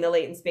mapping the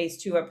latent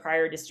space to a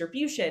prior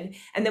distribution,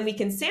 and then we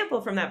can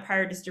sample from that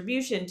prior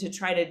distribution to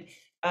try to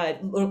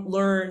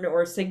learn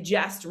or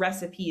suggest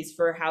recipes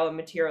for how a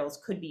materials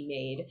could be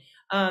made,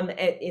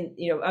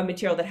 a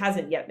material that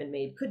hasn't yet been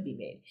made could be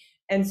made.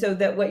 And so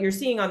that what you're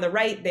seeing on the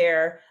right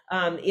there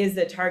is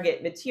the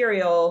target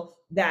material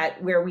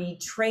where we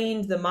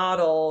trained the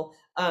model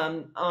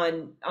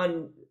on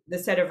the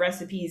set of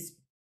recipes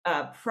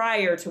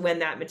prior to when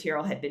that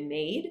material had been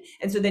made.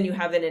 And so then you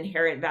have an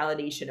inherent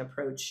validation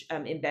approach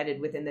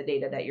embedded within the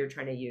data that you're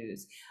trying to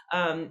use.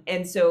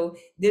 And so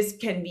this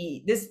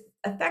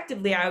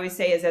effectively, I always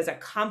say, is as a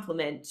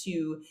complement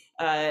to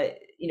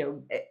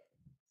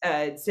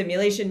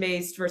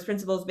simulation-based, first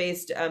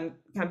principles-based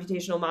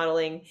computational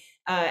modeling,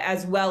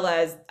 as well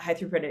as high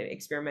throughput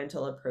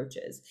experimental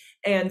approaches.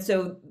 And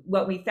so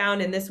what we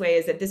found in this way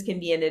is that this can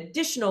be an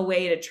additional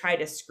way to try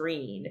to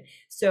screen.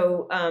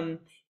 So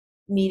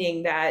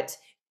meaning that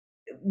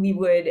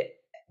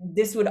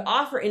this would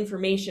offer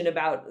information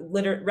about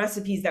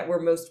recipes that were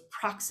most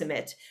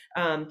proximate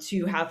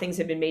to how things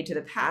have been made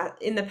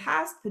in the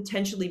past,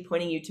 potentially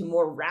pointing you to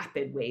more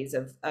rapid ways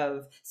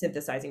of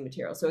synthesizing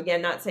material. So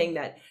again, not saying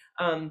that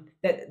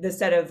that the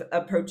set of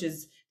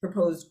approaches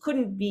proposed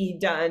couldn't be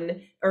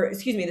done, or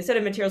excuse me, the set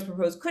of materials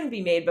proposed couldn't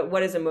be made, but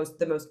what is the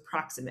most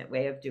proximate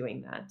way of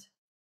doing that?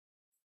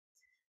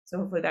 So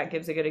hopefully that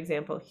gives a good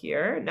example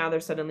here. Now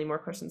there's suddenly more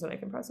questions than I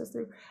can process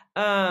through.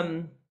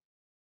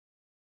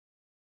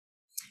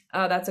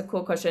 That's a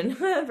cool question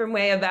from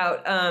Wei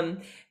about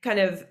kind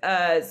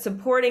of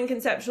supporting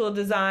conceptual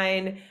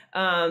design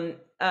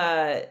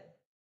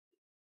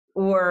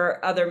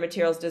or other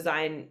materials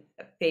design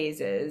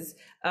phases.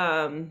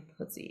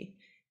 Let's see.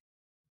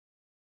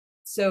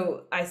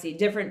 So I see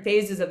different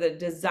phases of the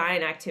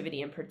design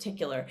activity in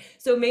particular.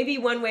 So maybe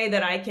one way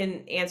that I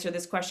can answer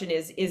this question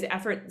is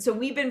effort. So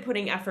we've been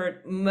putting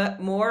effort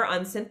more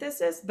on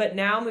synthesis, but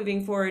now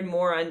moving forward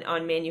more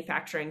on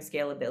manufacturing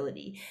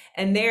scalability.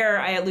 And there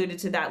I alluded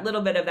to that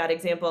little bit of that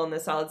example in the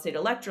solid state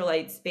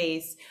electrolyte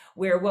space,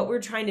 where what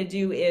we're trying to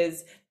do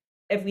is,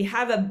 if we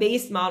have a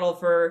base model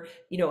for,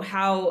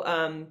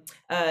 how,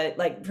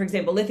 like for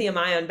example, lithium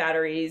ion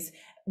batteries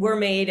were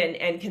made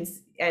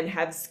and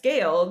have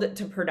scaled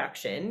to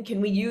production,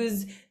 can we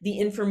use the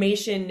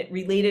information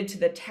related to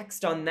the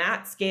text on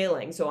that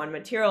scaling? So on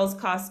materials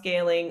cost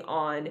scaling,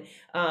 on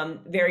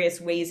various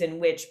ways in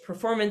which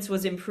performance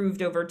was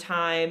improved over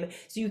time.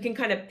 So you can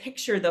kind of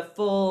picture the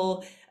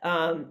full,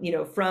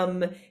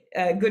 from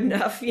good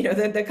enough,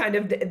 the kind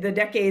of the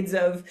decades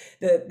of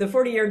the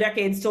 40-year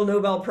decades till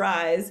Nobel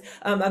Prize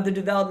of the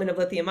development of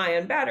lithium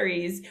ion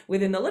batteries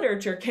within the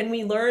literature. Can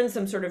we learn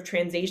some sort of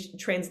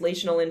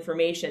translational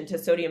information to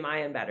sodium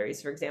ion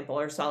batteries, for example,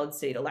 or solid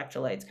state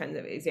electrolytes kinds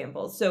of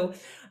examples? So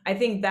I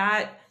think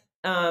that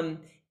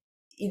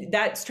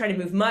that's trying to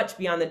move much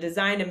beyond the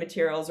design of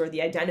materials or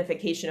the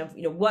identification of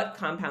what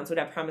compounds would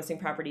have promising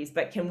properties,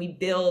 but can we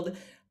build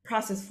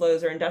process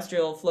flows or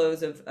industrial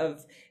flows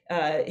of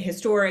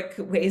historic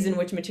ways in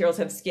which materials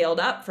have scaled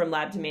up from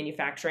lab to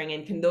manufacturing,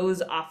 and can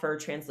those offer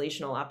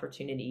translational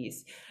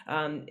opportunities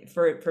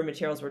for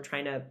materials we're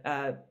trying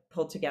to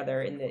pull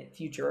together in the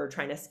future or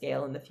trying to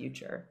scale in the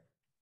future?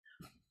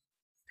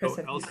 Chris,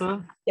 so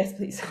Elsa? Yes,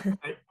 please.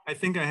 I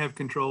think I have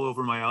control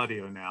over my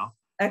audio now.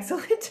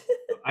 Excellent.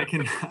 I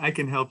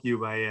can help you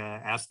by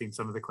asking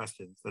some of the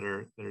questions that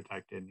are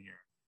typed in here.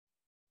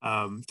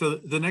 So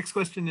the next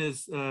question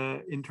is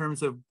in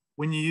terms of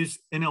when you use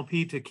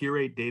NLP to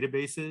curate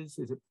databases,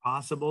 is it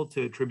possible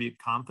to attribute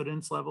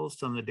confidence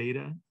levels on the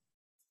data?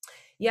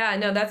 Yeah,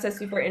 no, that's a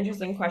super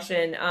interesting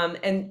question.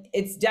 And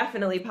it's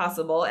definitely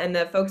possible. And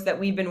the folks that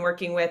we've been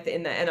working with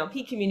in the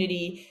NLP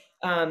community,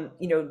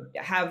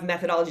 have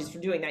methodologies for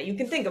doing that. You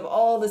can think of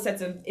all the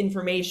sets of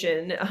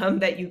information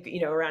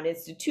that around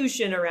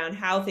institution, around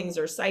how things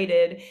are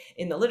cited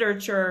in the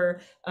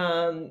literature,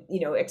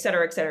 et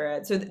cetera, et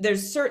cetera. So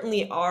there's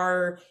certainly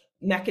are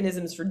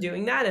mechanisms for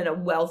doing that and a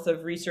wealth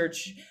of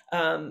research,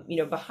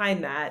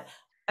 behind that.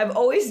 I've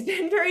always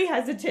been very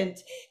hesitant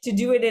to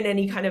do it in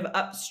any kind of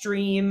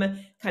upstream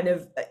kind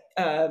of,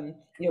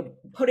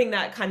 putting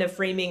that kind of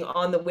framing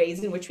on the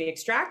ways in which we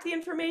extract the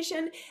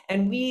information.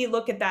 And we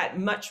look at that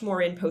much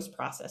more in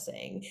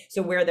post-processing.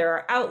 So where there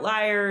are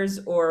outliers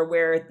or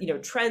where,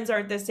 trends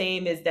aren't the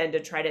same is then to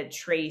try to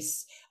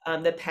trace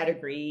the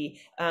pedigree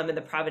and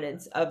the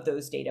provenance of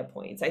those data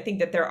points. I think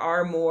that there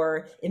are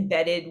more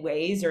embedded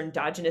ways or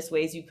endogenous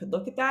ways you could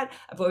look at that.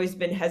 I've always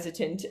been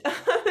hesitant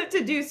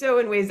to do so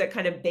in ways that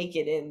kind of bake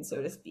it in,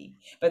 so to speak.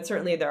 But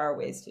certainly there are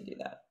ways to do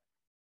that.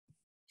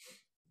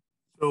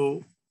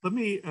 So let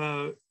me,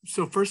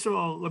 so first of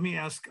all, let me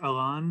ask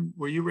Alan,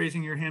 were you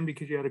raising your hand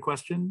because you had a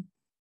question?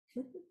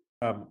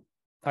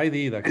 I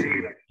did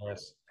actually,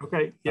 yes.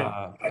 Okay,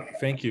 yeah.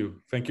 Thank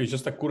you.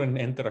 Just I couldn't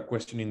enter a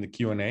question in the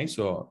Q&A,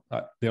 so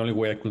the only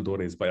way I could do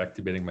it is by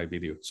activating my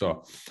video.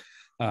 So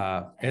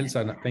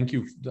Elsa, thank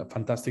you,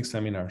 fantastic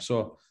seminar.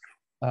 So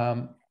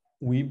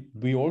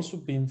we also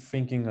been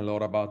thinking a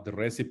lot about the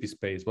recipe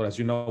space, but as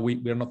you know,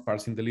 we're not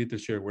parsing the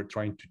literature, we're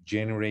trying to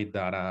generate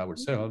data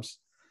ourselves.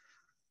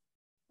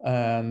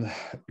 And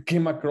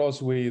came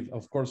across with,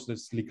 of course, the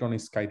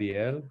Lichronix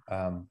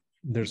KDL.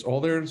 There's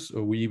others.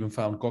 We even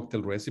found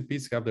cocktail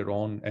recipes have their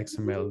own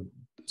XML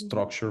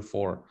structure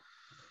for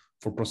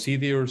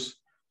procedures.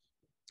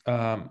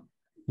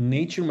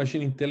 Nature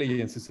Machine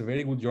Intelligence is a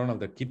very good journal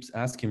that keeps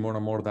asking more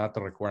and more data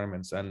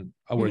requirements. And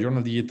our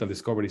journal Digital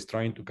Discovery is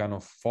trying to kind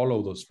of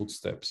follow those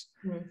footsteps.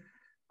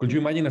 Could you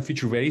imagine a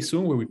future very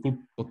soon where we could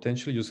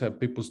potentially just have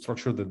people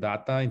structure the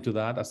data into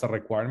that as a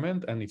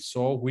requirement? And if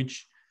so,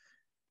 which,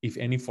 if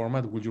any,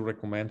 format would you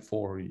recommend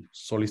for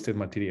solid state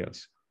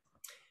materials?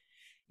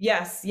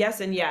 Yes,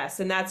 yes, and yes,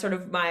 and that's sort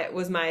of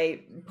was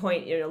my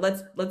point.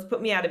 Let's put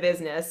me out of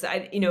business.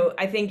 I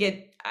think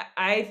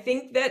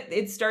that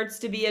it starts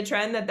to be a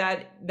trend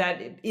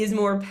that is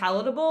more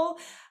palatable.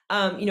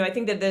 I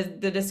think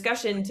that the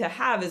discussion to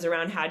have is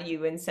around how do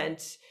you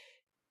incent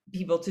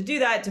people to do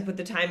that, to put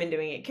the time in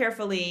doing it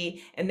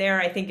carefully. And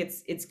there, I think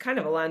it's kind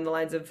of along the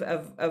lines of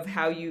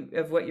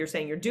what you're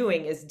saying you're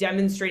doing is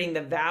demonstrating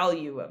the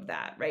value of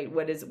that, right?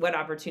 What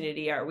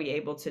opportunity are we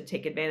able to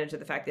take advantage of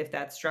the fact if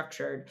that's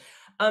structured?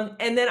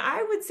 And then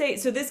I would say,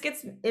 so this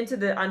gets into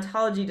the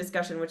ontology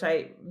discussion, which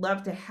I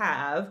love to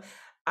have.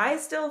 I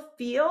still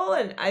feel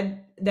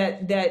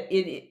that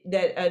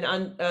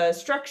a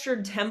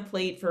structured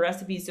template for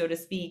recipes, so to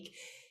speak,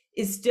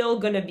 is still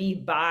going to be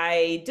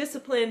by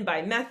discipline,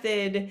 by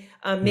method.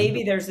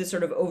 Maybe there's this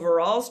sort of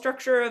overall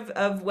structure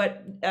of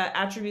what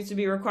attributes to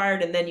be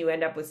required, and then you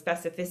end up with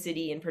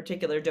specificity in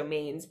particular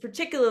domains,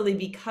 particularly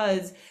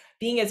because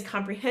being as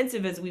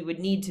comprehensive as we would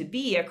need to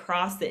be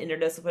across the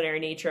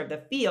interdisciplinary nature of the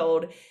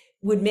field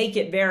would make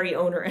it very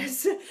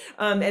onerous.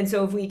 And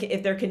so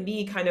if there can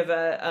be kind of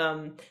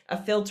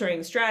a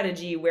filtering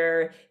strategy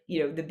where,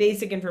 the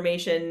basic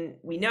information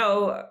we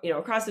know,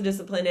 across the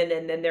discipline,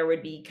 and then there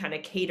would be kind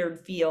of catered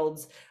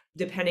fields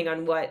depending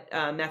on what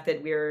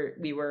method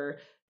we were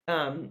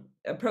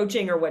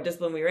approaching or what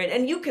discipline we were in.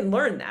 And you can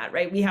learn that,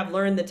 right? We have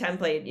learned the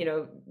template,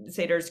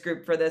 Sater's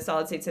group for the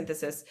solid state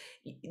synthesis.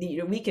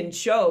 We can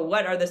show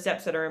what are the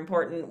steps that are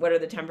important, what are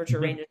the temperature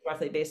ranges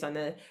roughly based on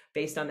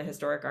the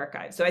historic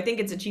archive. So I think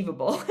it's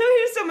achievable.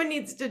 Someone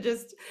needs to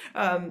just,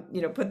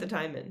 put the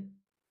time in.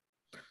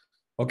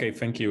 Okay,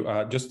 thank you.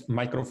 Just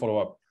micro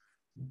follow-up.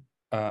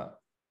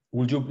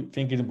 Would you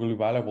think it will be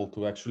valuable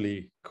to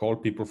actually call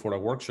people for a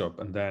workshop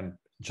and then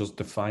just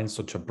define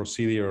such a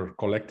procedure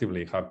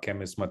collectively, have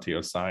chemists,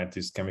 material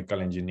scientists,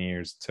 chemical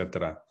engineers,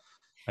 etc.,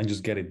 and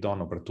just get it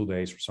done over 2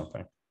 days or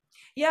something?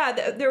 Yeah,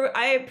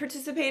 I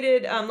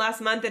participated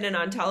last month in an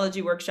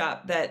ontology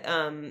workshop that,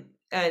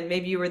 and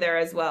maybe you were there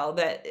as well,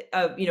 that,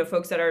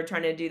 folks that are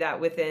trying to do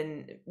that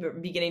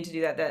beginning to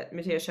do that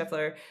Matthias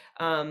Scheffler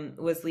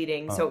was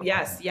leading. So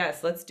yes,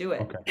 let's do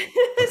it. Okay.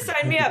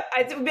 Sign me up.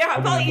 It would be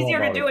probably easier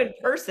to do in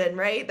person,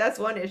 right? That's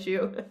one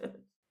issue.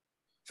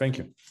 Thank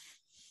you.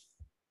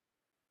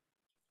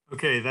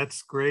 Okay,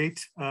 that's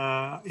great.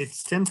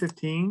 It's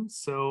 10:15,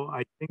 so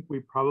I think we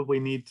probably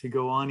need to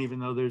go on, even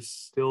though there's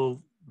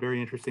still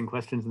very interesting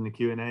questions in the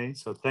Q&A.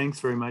 So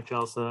thanks very much,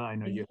 Elsa. I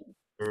know you have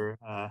your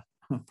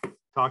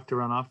talk to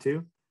run off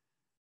to.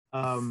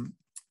 And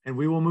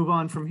we will move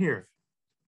on from here.